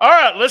that. All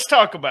right, let's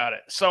talk about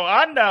it. So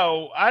I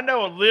know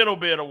a little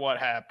bit of what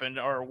happened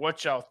or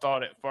what y'all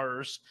thought at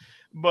first,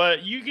 but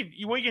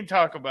we can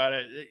talk about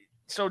it.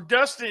 So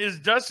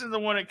Dustin the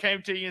one that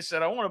came to you and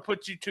said, I want to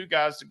put you two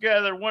guys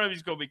together. One of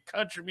you's going to be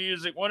country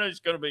music. One of you's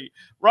going to be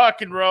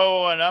rock and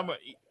roll. And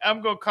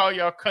I'm going to call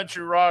y'all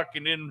country rock.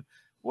 And then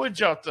what'd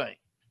y'all think?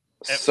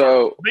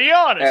 Be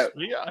honest.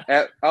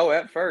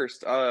 At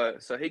first,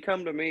 so he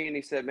come to me and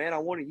he said, man, I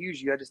want to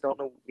use you. I just don't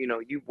know,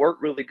 you work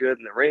really good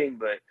in the ring,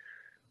 but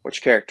what's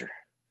your character?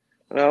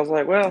 And I was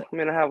like, well, I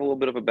mean, I have a little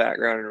bit of a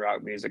background in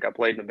rock music. I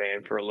played in a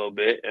band for a little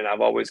bit, and I've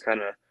always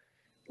kind of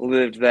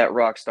lived that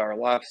rock star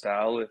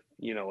lifestyle, if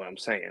you know what I'm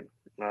saying.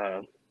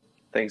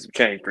 Things have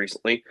changed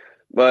recently,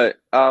 but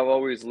I've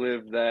always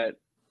lived that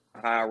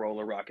high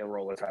roller, rock and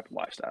roller type of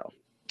lifestyle.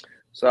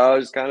 So I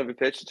was kind of a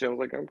pitch to him. I was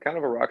like, I'm kind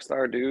of a rock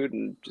star dude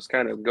and just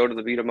kind of go to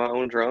the beat of my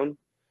own drum.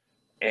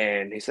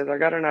 And he said, I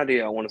got an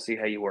idea I want to see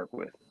how you work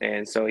with.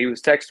 And so he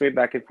was texting me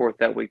back and forth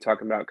that week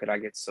talking about, could I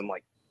get some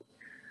like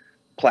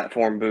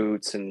platform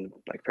boots and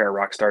like pair of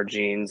rock star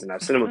jeans? And I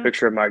sent him a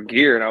picture of my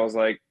gear and I was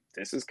like,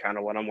 this is kind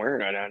of what I'm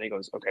wearing right now. And he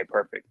goes, okay,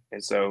 perfect.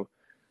 And so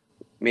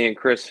me and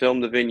Chris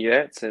filmed the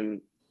vignettes and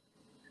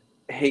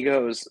he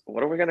goes,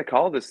 what are we going to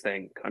call this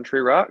thing?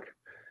 Country rock?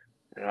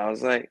 And I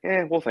was like,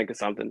 we'll think of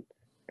something.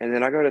 And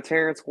then I go to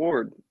Terrence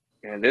Ward,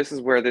 and this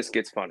is where this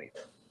gets funny.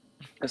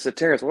 I said,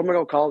 Terrence, what am I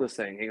going to call this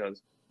thing? He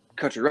goes,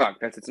 country rock.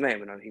 That's its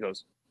name. And he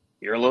goes,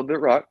 you're a little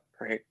bit rock.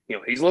 Right?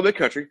 He's a little bit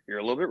country. You're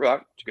a little bit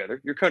rock. Together,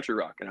 you're country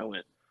rock. And I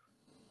went,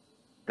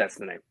 that's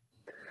the name.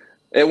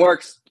 It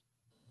works.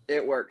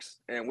 It works,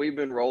 and we've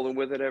been rolling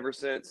with it ever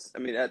since. I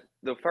mean, at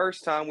the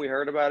first time we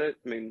heard about it,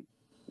 I mean,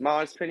 my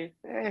honest opinion,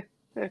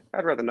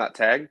 I'd rather not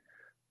tag.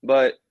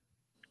 But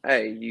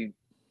hey,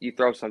 you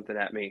throw something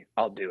at me,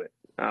 I'll do it.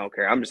 I don't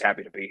care. I'm just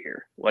happy to be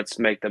here. Let's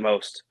make the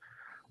most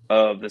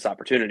of this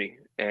opportunity.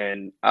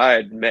 And I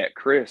had met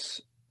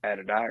Chris at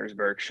a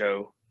Dyersburg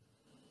show.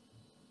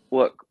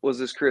 What was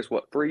this, Chris?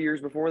 What, 3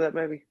 years before that,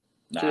 maybe?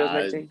 Nah,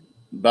 2018?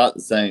 about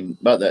the same,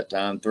 about that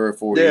time, 3 or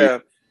 4 years. Yeah,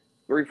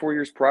 3 or 4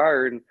 years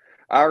prior. And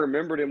I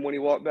remembered him when he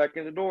walked back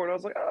in the door, and I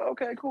was like, oh,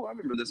 okay, cool. I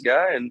remember this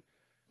guy, and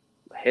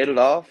headed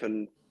off,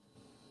 and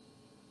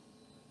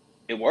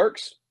it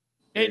works.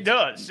 It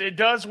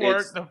does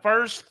work. The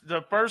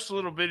first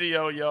little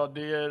video y'all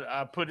did,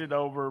 I put it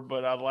over,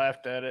 but I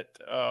laughed at it.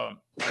 I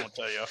won't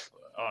tell you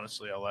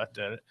honestly, I laughed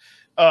at it.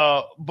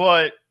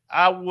 But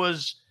I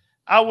was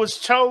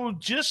told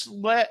just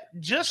let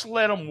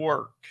them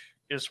work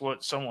is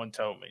what someone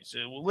told me.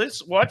 So well,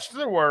 let's watch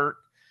their work.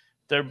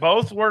 They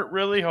both work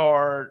really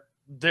hard.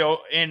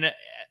 And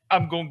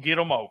I'm gonna get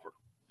them over.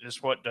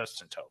 Is what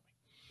Dustin told me.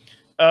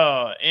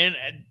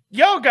 And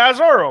y'all guys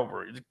are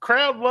over. The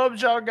crowd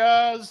loves y'all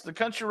guys. The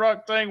country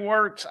rock thing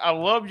works. I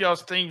love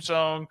y'all's theme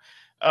song.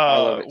 I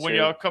love it when too.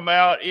 y'all come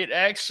out, it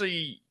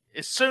actually,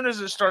 as soon as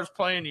it starts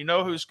playing, you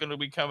know who's going to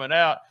be coming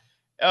out.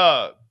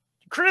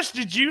 Chris,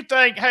 did you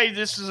think, hey,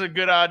 this is a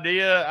good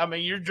idea? I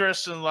mean, you're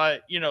dressing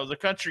like, the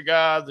country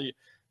guy.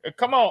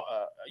 Come on,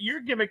 your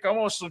gimmick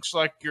almost looks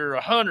like you're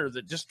a hunter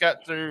that just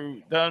got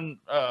done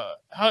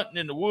hunting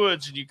in the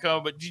woods, and you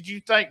come. But did you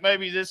think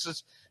maybe this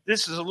is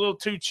a little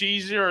too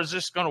cheesy, or is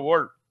this going to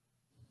work?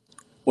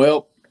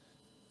 Well,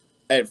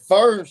 at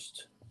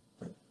first,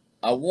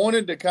 I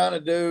wanted to kind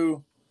of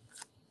do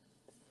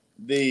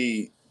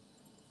the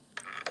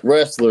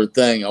wrestler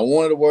thing. I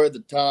wanted to wear the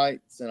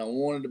tights, and I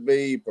wanted to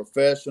be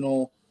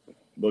professional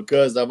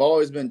because I've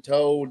always been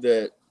told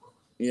that,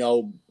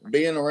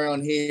 being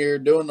around here,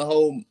 doing the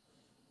whole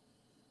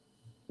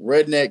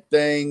redneck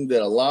thing,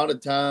 that a lot of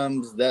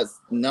times that's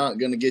not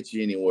going to get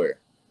you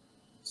anywhere.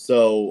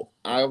 So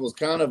I was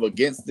kind of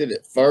against it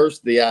at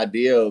first, the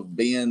idea of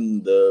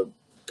being the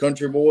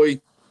country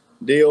boy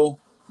deal,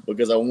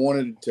 because I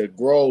wanted to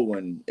grow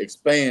and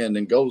expand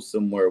and go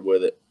somewhere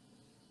with it.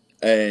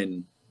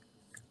 And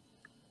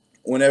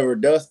whenever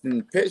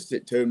Dustin pitched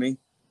it to me,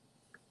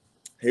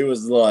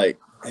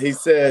 he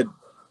said,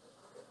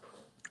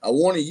 I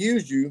want to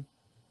use you,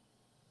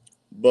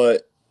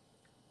 but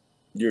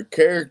your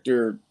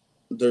character,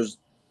 there's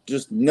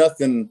just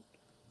nothing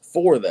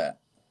for that.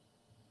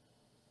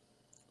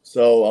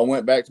 So I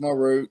went back to my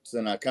roots,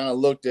 and I kind of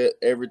looked at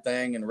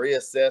everything and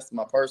reassessed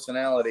my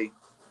personality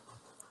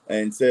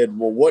and said,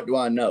 well, what do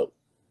I know?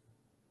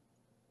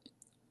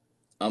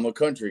 I'm a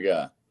country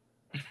guy.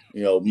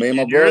 Me and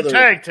my brother, a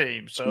tag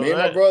team. So me and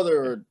my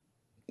brother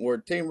were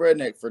Team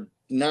Redneck for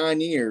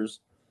 9 years.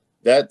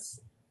 That's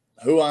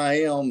who I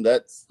am.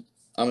 That's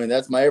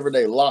my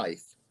everyday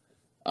life.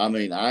 I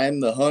mean, I am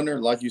the hunter.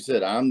 Like you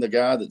said, I'm the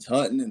guy that's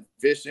hunting and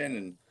fishing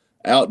and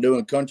out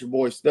doing country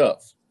boy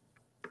stuff.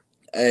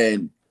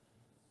 And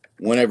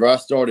whenever I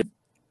started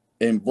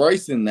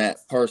embracing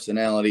that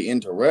personality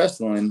into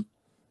wrestling,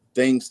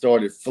 things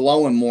started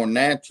flowing more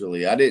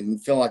naturally. I didn't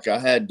feel like I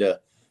had to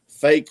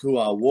fake who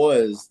I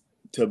was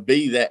to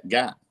be that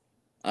guy.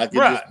 I could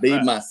just be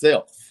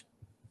myself,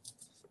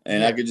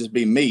 and I could just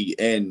be me.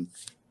 And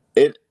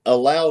it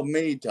allowed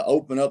me to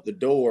open up the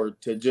door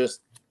to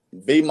just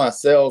be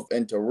myself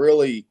and to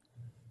really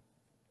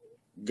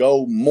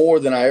go more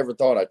than I ever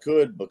thought I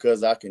could,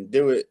 because I can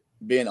do it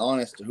being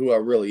honest to who I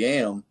really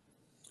am.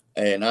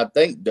 And I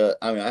think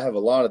I have a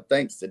lot of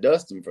thanks to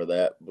Dustin for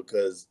that,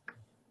 because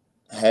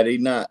had he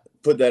not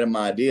put that in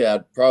my idea,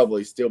 I'd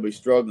probably still be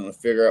struggling to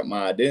figure out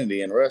my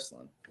identity in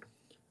wrestling.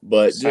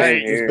 But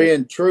just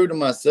being true to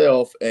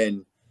myself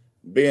and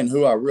being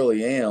who I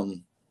really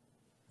am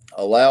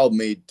allowed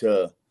me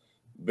to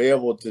be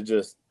able to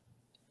just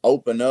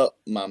open up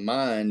my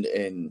mind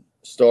and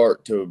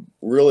start to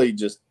really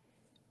just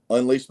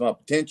unleash my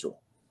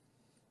potential.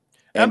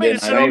 And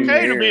it's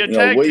okay to be a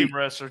tag team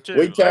wrestler too.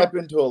 We tap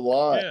into a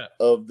lot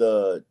of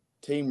the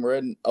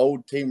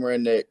old Team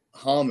Redneck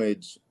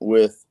homage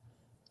with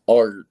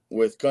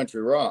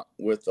country rock,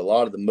 with a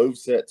lot of the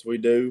movesets we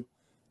do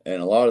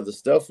and a lot of the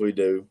stuff we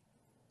do.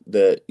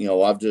 That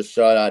I've just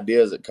shot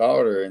ideas at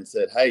Carter and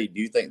said, hey,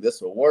 do you think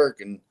this will work?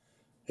 And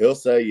he'll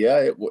say,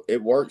 yeah,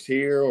 it works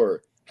here,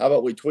 or how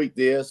about we tweak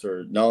this,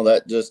 or no,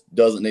 that just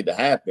doesn't need to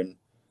happen.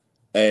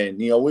 And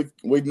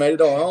we've made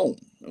it our own.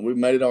 We've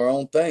made it our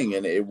own thing,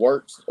 and it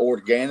works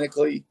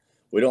organically.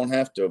 We don't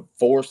have to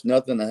force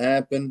nothing to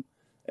happen,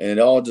 and it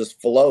all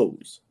just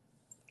flows.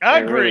 I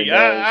agree. Really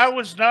I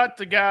was not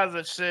the guy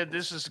that said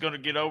this is going to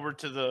get over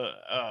to the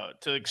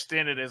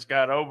extent it has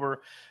got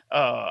over.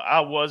 I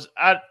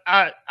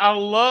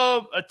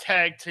love a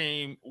tag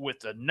team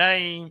with a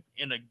name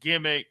and a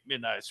gimmick.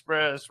 Midnight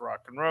Express,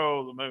 Rock and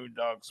Roll, the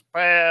Moondogs,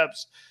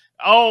 Pabs,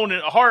 on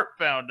and Heart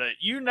Foundation.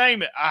 You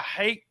name it. I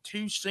hate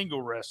two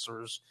single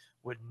wrestlers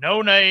with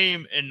no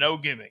name and no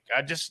gimmick.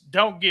 I just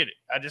don't get it.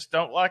 I just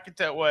don't like it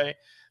that way.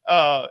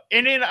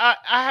 And then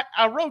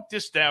I wrote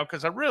this down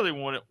because I really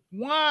wanted.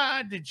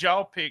 Why did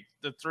y'all pick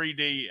the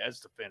 3D as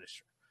the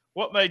finisher?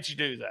 What made you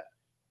do that?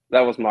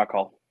 That was my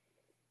call.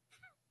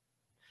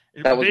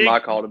 That was my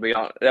call, to be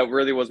honest. That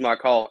really was my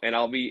call. And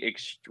I'll be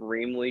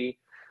extremely,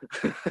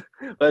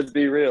 let's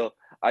be real.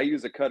 I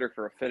use a cutter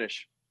for a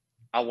finish.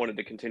 I wanted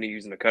to continue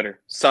using the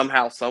cutter.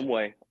 Somehow, some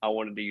way, I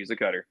wanted to use a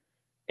cutter.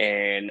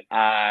 And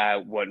I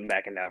wasn't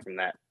backing down from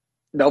that.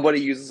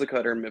 Nobody uses a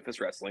cutter in Memphis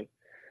wrestling.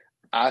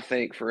 I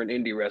think for an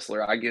indie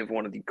wrestler, I give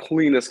one of the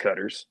cleanest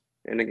cutters.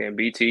 And again,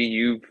 BT,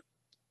 you've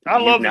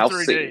love now the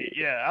 3D. seen,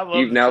 Yeah, I love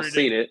you've the now 3D.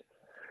 seen it.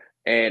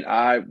 And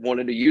I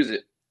wanted to use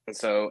it. And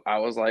so I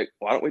was like,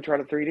 why don't we try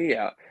the 3D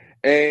out?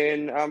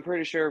 And I'm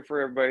pretty sure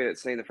for everybody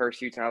that's seen the first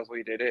few times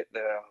we did it,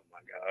 oh my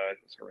God, it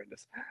was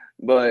horrendous.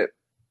 But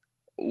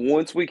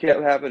once we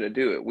kept having to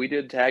do it, we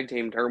did tag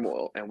team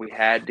turmoil, and we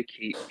had to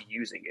keep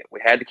using it. We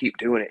had to keep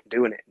doing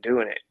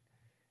it.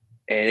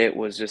 And it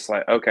was just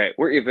like, okay,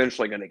 we're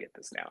eventually going to get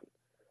this down.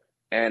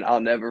 And I'll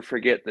never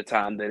forget the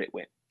time that it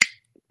went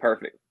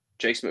perfect.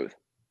 Jay Smooth.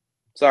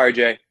 Sorry,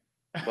 Jay,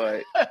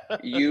 but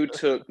you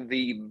took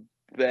the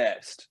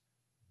best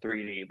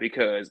 3D,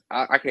 because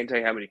I can't tell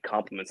you how many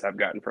compliments I've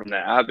gotten from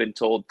that. I've been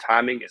told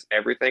timing is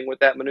everything with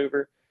that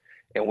maneuver,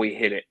 and we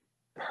hit it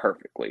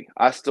perfectly.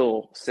 I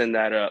still send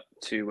that up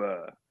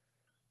to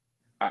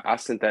I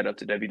sent that up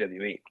to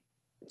WWE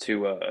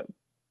to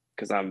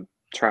because I'm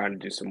trying to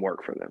do some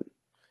work for them.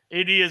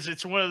 It is.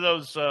 It's one of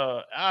those.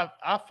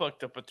 I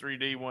fucked up a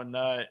 3D one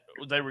night.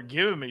 They were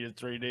giving me a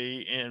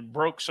 3D and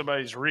broke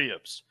somebody's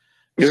ribs.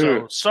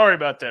 So sorry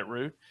about that,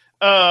 Rude.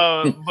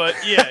 But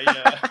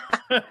yeah.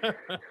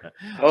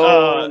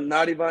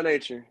 Naughty by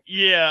nature.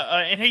 Yeah,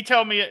 and he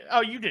told me,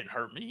 "Oh, you didn't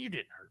hurt me. You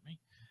didn't hurt me."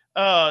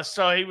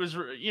 So he was,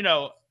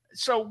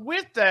 So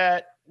with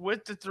that,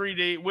 with the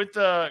 3D, with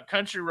the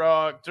Country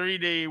Rock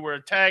 3D, we're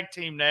a tag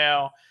team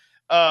now.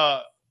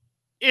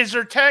 Is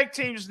there tag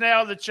teams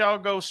now that y'all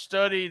go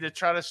study to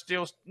try to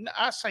steal?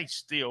 I say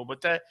steal,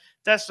 but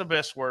that's the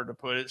best word to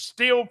put it.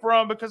 Steal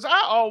from, because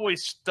I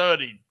always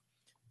studied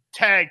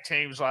tag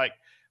teams, like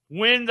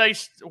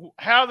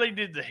how they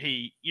did the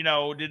heat.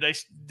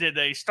 Did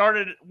they start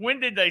it? When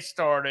did they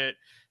start it?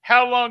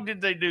 How long did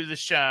they do the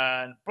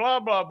shine? Blah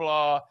blah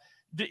blah.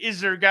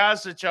 Is there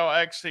guys that y'all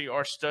actually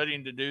are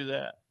studying to do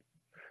that?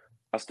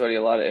 I study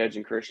a lot of Edge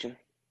and Christian,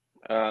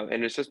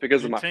 and it's just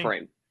because of my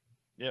frame.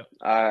 Yeah,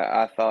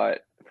 I thought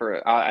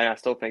and I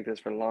still think this,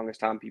 for the longest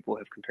time, people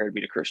have compared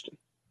me to Christian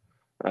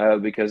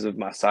because of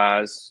my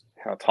size,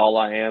 how tall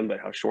I am, but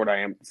how short I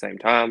am at the same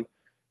time,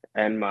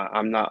 and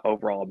I'm not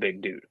overall a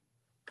big dude.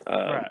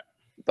 right.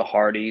 The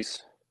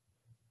Hardys,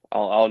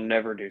 I'll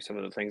never do some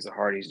of the things the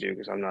Hardys do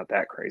because I'm not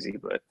that crazy,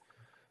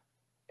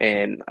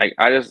 and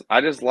I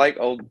just like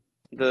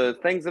the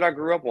things that I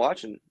grew up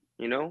watching.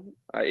 I'm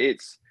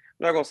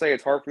not gonna say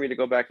it's hard for me to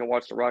go back and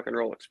watch the Rock and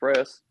Roll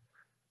Express.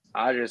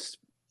 And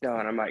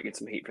I might get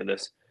some heat for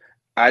this.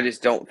 I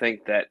just don't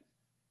think that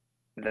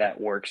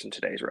works in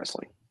today's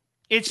wrestling.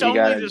 It's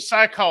only the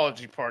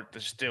psychology part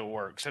that still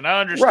works, and I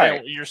understand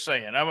what you're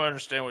saying. I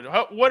understand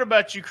what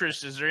about you,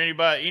 Chris? Is there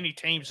any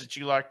teams that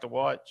you like to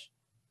watch?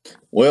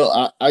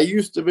 Well, I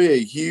used to be a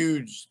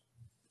huge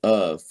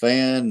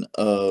fan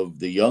of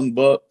the Young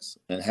Bucks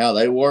and how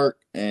they work,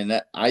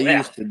 and I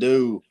used to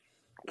do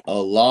a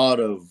lot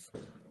of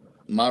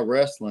my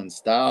wrestling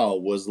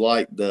style was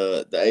like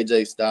the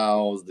AJ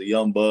Styles, the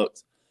Young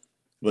Bucks,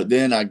 but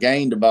then I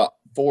gained about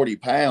 40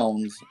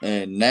 pounds,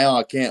 and now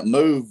I can't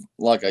move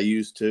like I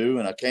used to,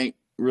 and I can't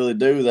really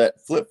do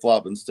that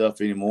flip-flopping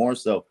stuff anymore,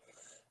 so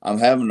I'm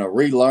having to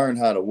relearn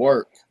how to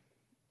work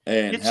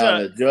and how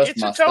to adjust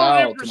my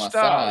style to my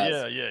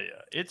size. Yeah.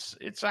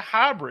 It's a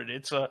hybrid.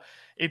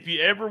 If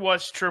you ever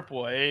watched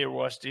AAA or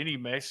watched any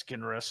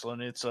Mexican wrestling,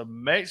 it's a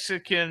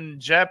Mexican,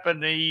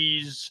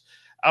 Japanese,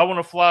 I want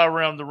to fly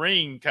around the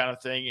ring kind of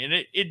thing. And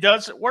it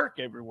doesn't work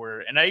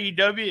everywhere. And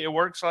AEW, it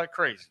works like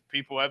crazy.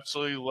 People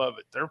absolutely love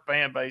it. Their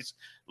fan base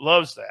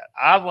loves that.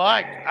 I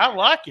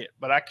like it,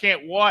 but I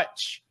can't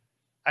watch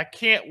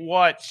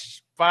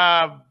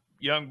 5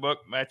 Young Buck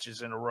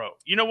matches in a row.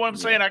 You know what I'm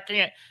saying?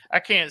 I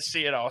can't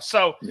see it all.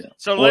 So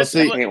let's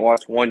see. Can't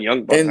watch one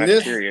Young Buck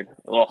match, period.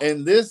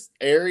 In this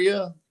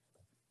area,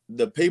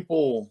 the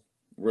people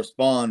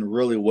respond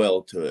really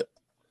well to it.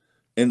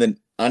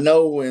 I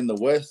know in the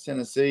West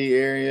Tennessee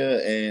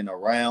area and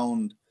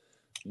around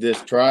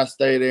this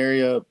tri-state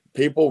area,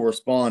 people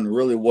respond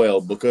really well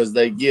because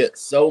they get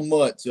so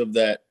much of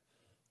that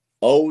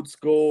old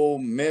school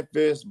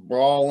Memphis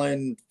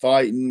brawling,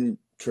 fighting,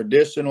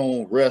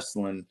 traditional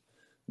wrestling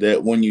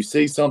that when you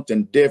see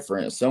something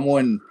different,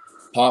 someone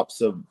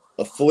pops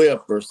a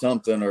flip or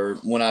something, or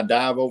when I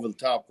dive over the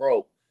top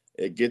rope,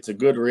 it gets a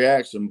good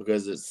reaction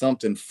because it's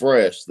something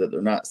fresh that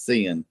they're not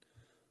seeing.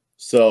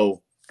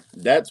 So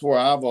that's where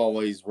I've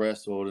always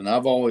wrestled, and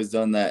I've always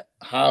done that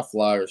high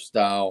flyer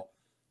style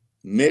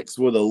mixed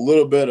with a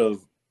little bit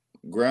of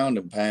ground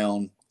and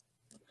pound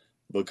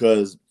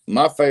because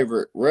my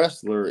favorite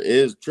wrestler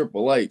is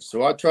Triple H.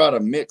 So I try to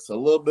mix a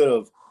little bit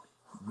of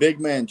big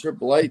man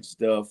Triple H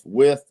stuff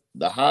with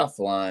the high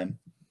flying.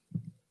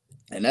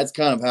 And that's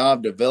kind of how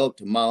I've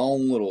developed my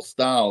own little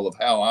style of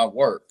how I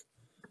work.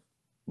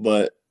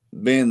 But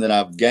being that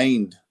I've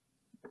gained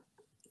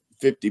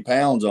 50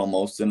 pounds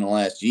almost in the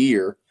last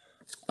year,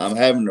 I'm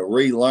having to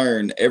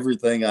relearn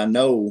everything I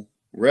know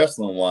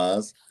wrestling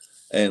wise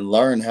and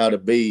learn how to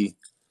be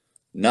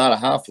not a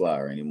high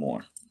flyer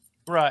anymore.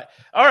 Right.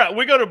 All right.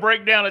 We're going to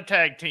break down a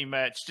tag team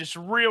match just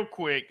real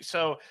quick.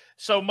 So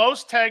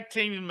most tag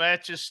team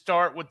matches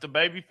start with the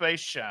babyface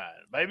shine.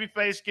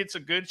 Babyface gets a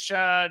good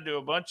shine, do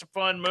a bunch of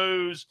fun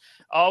moves.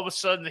 All of a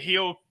sudden, the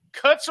heel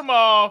cuts them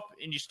off,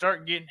 and you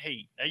start getting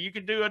heat. Now, you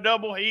can do a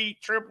double heat,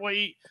 triple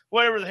heat,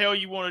 whatever the hell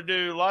you want to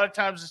do. A lot of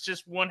times, it's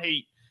just one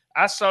heat.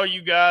 I saw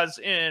you guys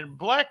in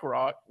Black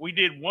Rock. We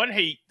did one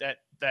heat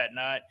that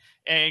night,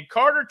 and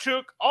Carter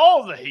took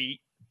all the heat.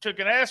 Took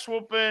an ass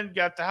whooping,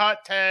 got the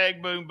hot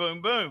tag, boom,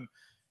 boom, boom.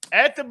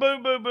 At the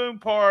boom, boom, boom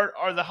part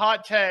or the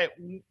hot tag,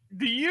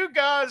 do you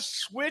guys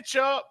switch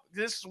up?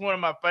 This is one of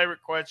my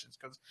favorite questions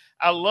because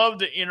I love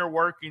the inner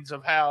workings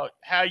of how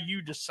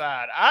you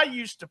decide. I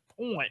used to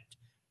point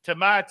to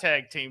my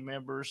tag team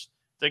members,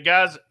 the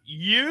guys,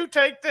 you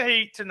take the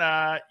heat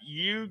tonight,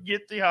 you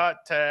get the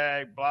hot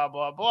tag, blah,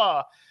 blah,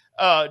 blah.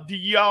 Do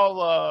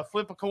y'all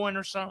flip a coin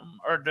or something?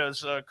 Or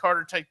does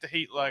Carter take the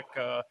heat like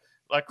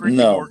Ricky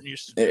Morton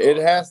used to do?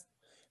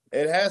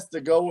 It has to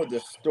go with the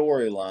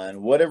storyline.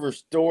 Whatever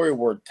story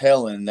we're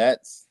telling,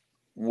 that's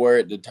where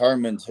it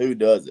determines who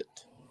does it.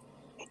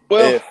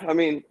 Well,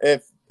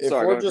 if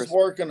we're just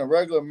working a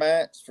regular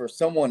match for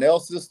someone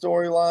else's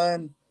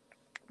storyline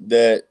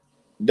that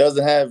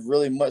doesn't have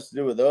really much to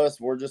do with us,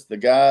 we're just the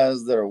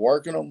guys that are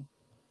working them,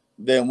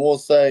 then we'll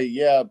say,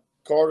 yeah,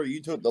 Carter,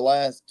 you took the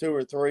last 2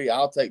 or 3,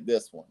 I'll take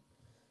this one.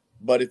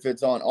 But if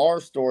it's on our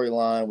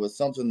storyline with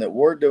something that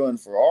we're doing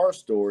for our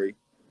story,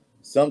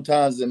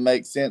 sometimes it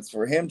makes sense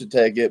for him to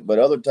take it, but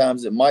other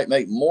times it might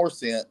make more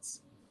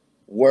sense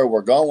where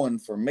we're going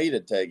for me to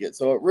take it.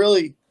 So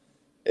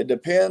it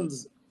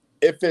depends.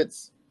 If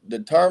it's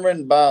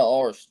determined by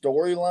our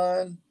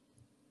storyline,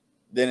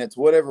 then it's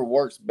whatever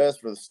works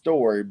best for the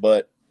story.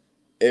 But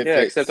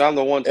except I'm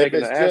the one taking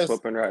the ass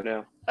whooping right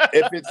now.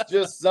 If it's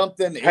just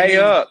something,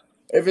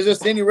 if it's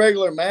just any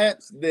regular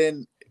match,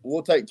 then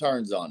we'll take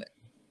turns on it.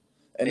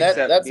 And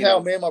that's how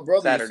me and my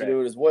brother used to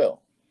do it as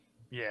well.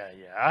 Yeah.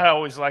 I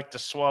always like to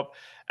swap.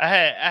 I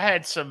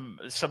had some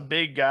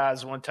big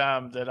guys one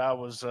time that I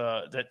was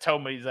that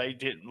told me they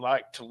didn't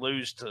like to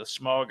lose to the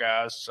small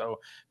guys. So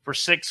for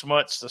 6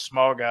 months, the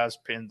small guys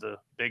pinned the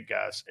big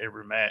guys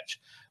every match.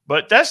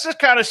 But that's the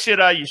kind of shit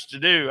I used to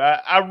do.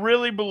 I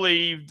really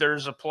believe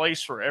there's a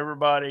place for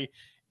everybody,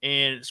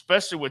 and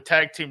especially with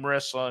tag team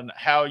wrestling,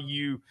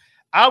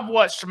 I've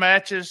watched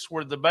matches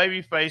where the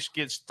babyface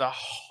gets the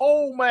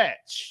whole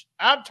match.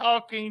 I'm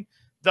talking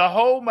the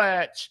whole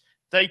match.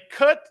 They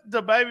cut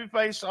the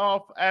babyface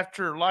off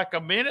after like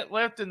a minute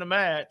left in the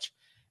match,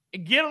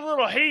 and get a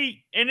little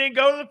heat, and then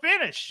go to the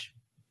finish.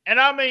 And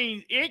I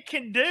mean, it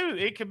can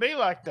be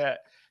like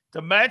that.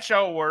 The match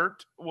y'all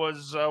worked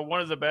was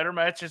one of the better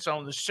matches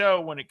on the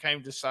show when it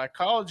came to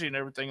psychology and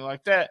everything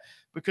like that,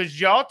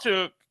 because y'all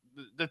took.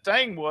 The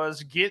thing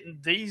was getting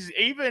these,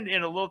 even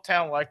in a little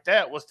town like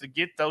that, was to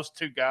get those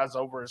 2 guys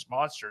over as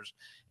monsters.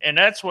 And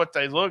that's what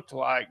they looked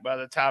like by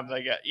the time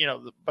they got,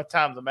 by the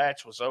time the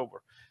match was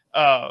over.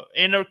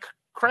 And the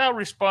crowd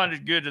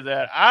responded good to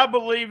that. I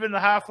believe in the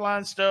high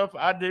flying stuff.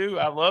 I do.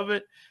 I love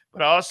it.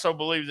 But I also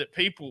believe that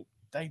people,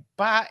 they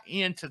buy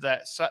into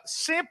that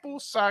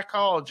simple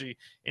psychology.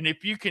 And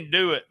if you can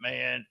do it,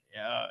 man,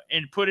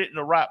 and put it in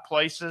the right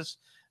places,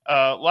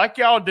 like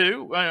y'all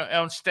do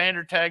on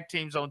standard tag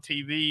teams on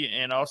TV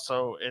and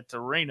also at the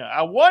arena.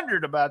 I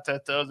wondered about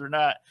that the other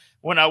night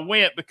when I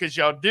went, because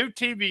y'all do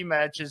TV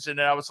matches, and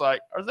I was like,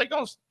 are they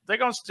going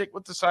to stick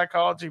with the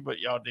psychology? But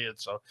y'all did.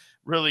 So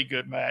really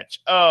good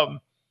match.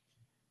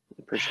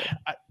 Appreciate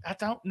it. I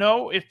don't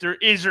know if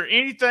is there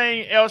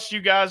anything else you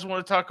guys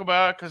want to talk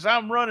about, because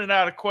I'm running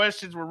out of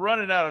questions. We're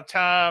running out of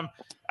time.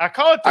 I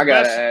call it the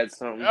gotta best. add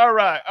something. All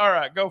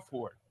right, go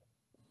for it.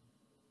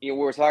 We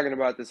were talking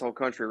about this whole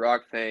country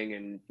rock thing,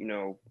 and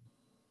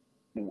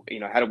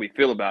how do we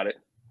feel about it?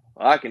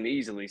 Well, I can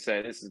easily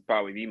say this is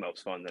probably the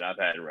most fun that I've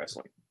had in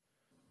wrestling.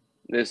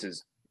 This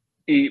is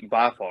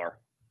by far,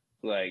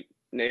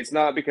 it's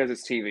not because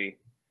it's TV,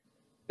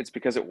 it's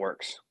because it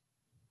works,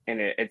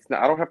 and it's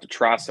not. I don't have to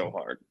try so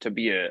hard to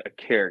be a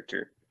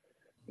character.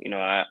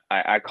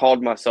 I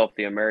called myself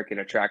the American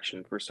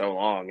Attraction for so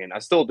long, and I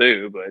still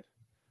do, but.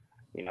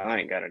 I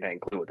ain't got a dang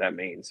clue what that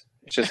means.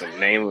 It's just a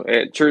name.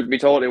 Truth be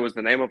told, it was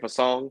the name of a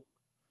song.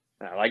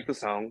 And I like the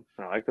song.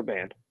 I like the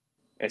band.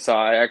 And so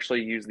I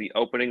actually use the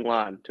opening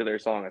line to their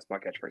song as my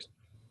catchphrase.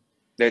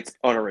 It's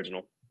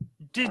unoriginal.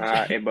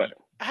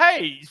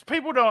 Hey,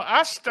 people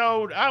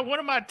don't. One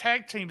of my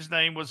tag team's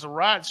name was the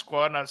Riot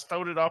Squad, and I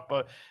stole it off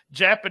a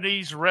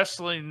Japanese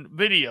wrestling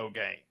video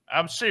game.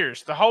 I'm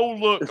serious. The whole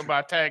look of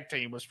my tag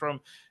team was from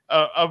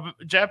a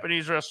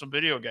Japanese wrestling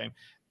video game.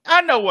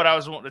 I know what I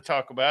was wanting to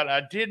talk about.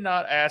 I did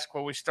not ask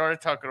when we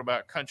started talking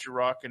about country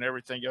rock and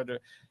everything y'all do.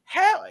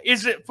 How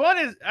is it fun?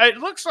 It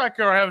looks like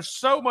you're having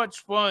so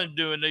much fun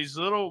doing these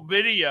little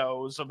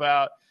videos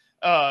about,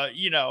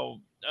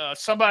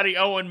 somebody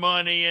owing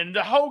money and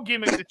the whole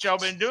gimmick that y'all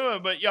been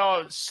doing. But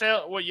y'all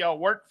y'all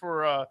work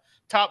for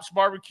Tops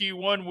Barbecue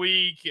 1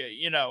 week,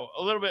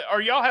 a little bit. Are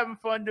y'all having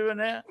fun doing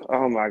that?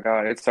 Oh my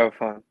God, it's so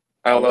fun.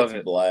 I love it.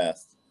 A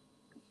blast.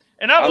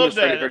 And I'm just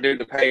ready for dude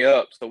to pay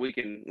up so we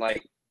can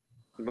like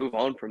move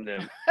on from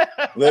them.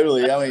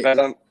 Literally, I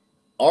mean,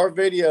 our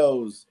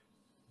videos,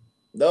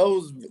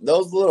 those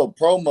little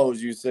promos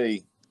you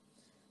see,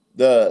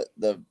 the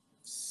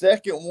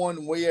second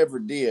one we ever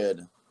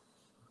did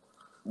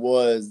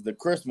was the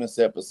Christmas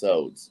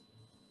episodes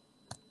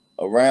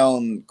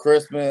around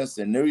Christmas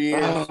and New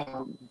Year's.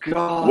 Oh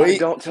God!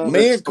 Don't tell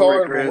me and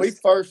Carter, Chris. when we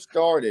first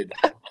started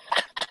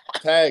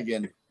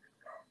tagging,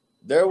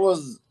 there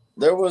was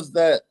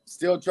that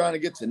still trying to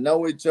get to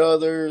know each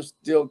other,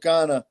 still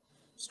kind of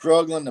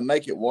struggling to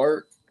make it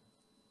work.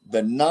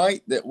 The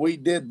night that we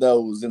did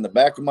those in the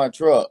back of my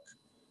truck,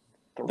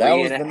 that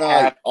was the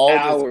night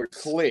all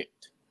this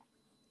clicked.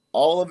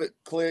 All of it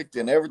clicked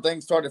and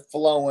everything started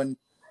flowing.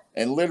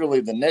 And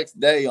literally the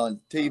next day on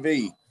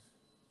TV,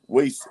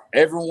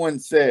 everyone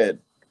said,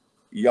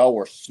 y'all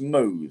were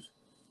smooth.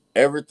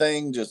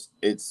 Everything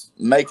it's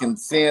making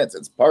sense.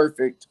 It's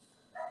perfect.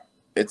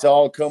 It's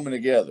all coming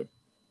together.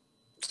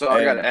 So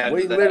I got to add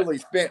we literally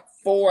spent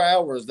 4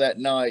 hours that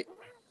night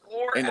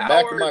in the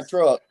back of my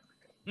truck,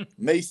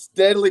 me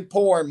steadily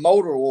pouring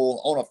motor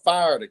oil on a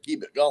fire to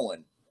keep it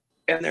going.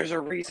 And there's a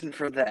reason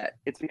for that.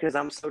 It's because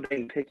I'm so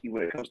dang picky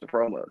when it comes to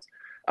promos.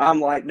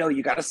 I'm like, no,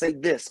 you got to say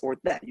this or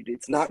that.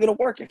 It's not going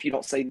to work if you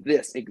don't say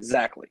this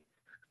exactly.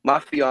 My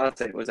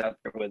fiance was out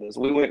there with us.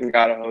 We went and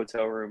got a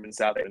hotel room in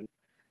South End,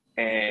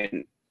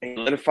 and he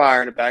lit a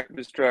fire in the back of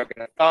his truck,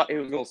 and I thought he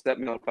was going to set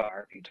me on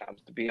fire a few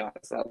times, to be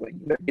honest. I was like,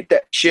 get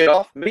that shit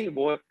off me,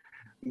 boy.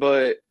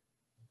 But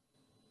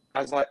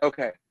I was like,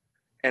 okay.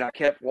 And I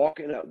kept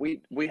walking up. We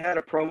had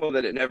a promo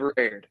that it never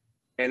aired,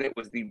 and it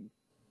was the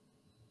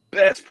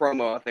best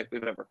promo I think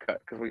we've ever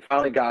cut because we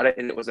finally got it,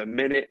 and it was a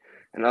minute.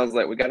 And I was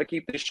like, we got to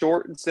keep this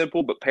short and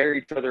simple, but pair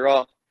each other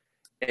off.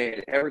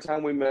 And every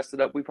time we messed it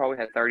up, we probably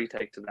had 30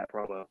 takes of that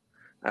promo.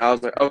 And I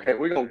was like, okay,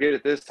 we're going to get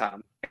it this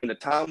time. And the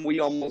time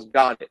we almost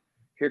got it,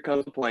 here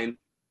comes the plane.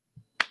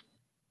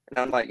 And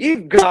I'm like,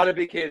 you've got to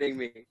be kidding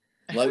me.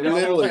 Like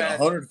literally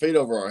 100 feet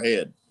over our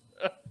head.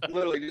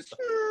 Literally just,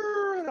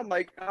 and I'm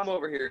like, I'm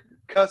over here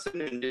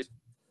cussing and just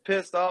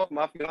pissed off.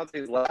 My fiance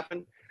is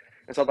laughing.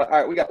 And so I'm like, all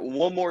right, we got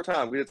one more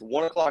time. It's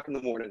 1 o'clock in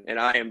the morning, and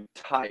I am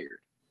tired.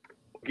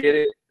 Get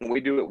it? And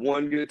we do it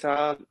one good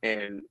time,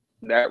 and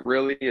that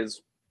really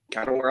is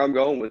kind of where I'm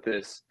going with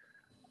this.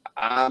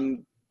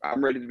 I'm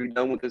ready to be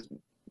done with this.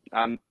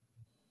 I'm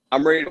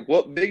ready to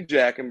whoop Big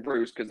Jack and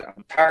Bruce because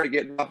I'm tired of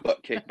getting my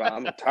butt kicked by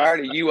them. I'm tired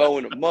of you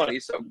owing them money.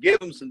 So give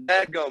them some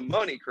dadgum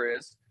money,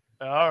 Chris.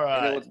 All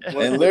right.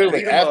 And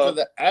literally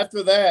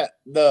after that,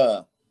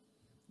 the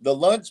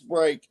lunch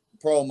break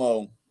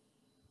promo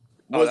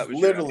was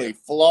literally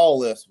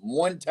flawless.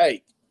 One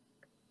take.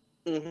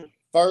 Mm-hmm.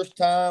 First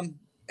time,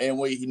 and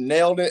we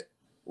nailed it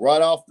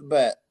right off the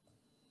bat.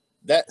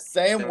 That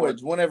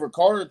sandwich, whenever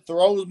Carter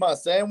throws my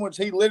sandwich,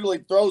 he literally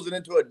throws it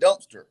into a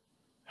dumpster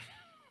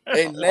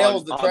and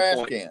nails the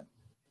trash can.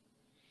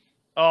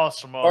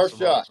 Awesome. First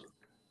shot. Awesome.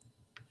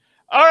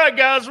 All right,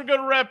 guys, we're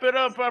going to wrap it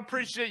up. I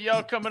appreciate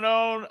y'all coming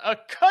on. A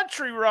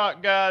country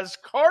rock, guys,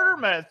 Carter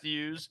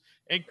Matthews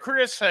and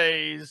Chris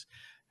Hayes.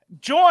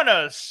 Join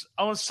us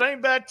on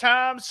Same Bad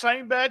Time,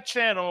 Same Bad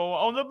Channel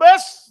on the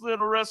best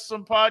little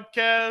wrestling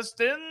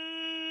podcast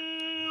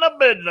in the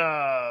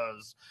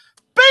business.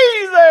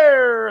 Be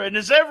there. And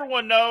as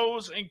everyone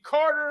knows, and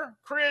Carter,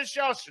 Chris,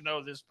 y'all should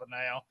know this by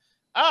now,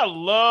 I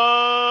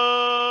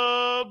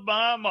love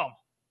my mom.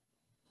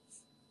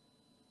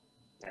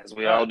 As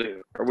we all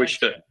do, or we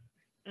should.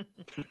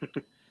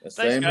 Thanks,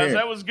 guys.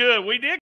 That was good. We did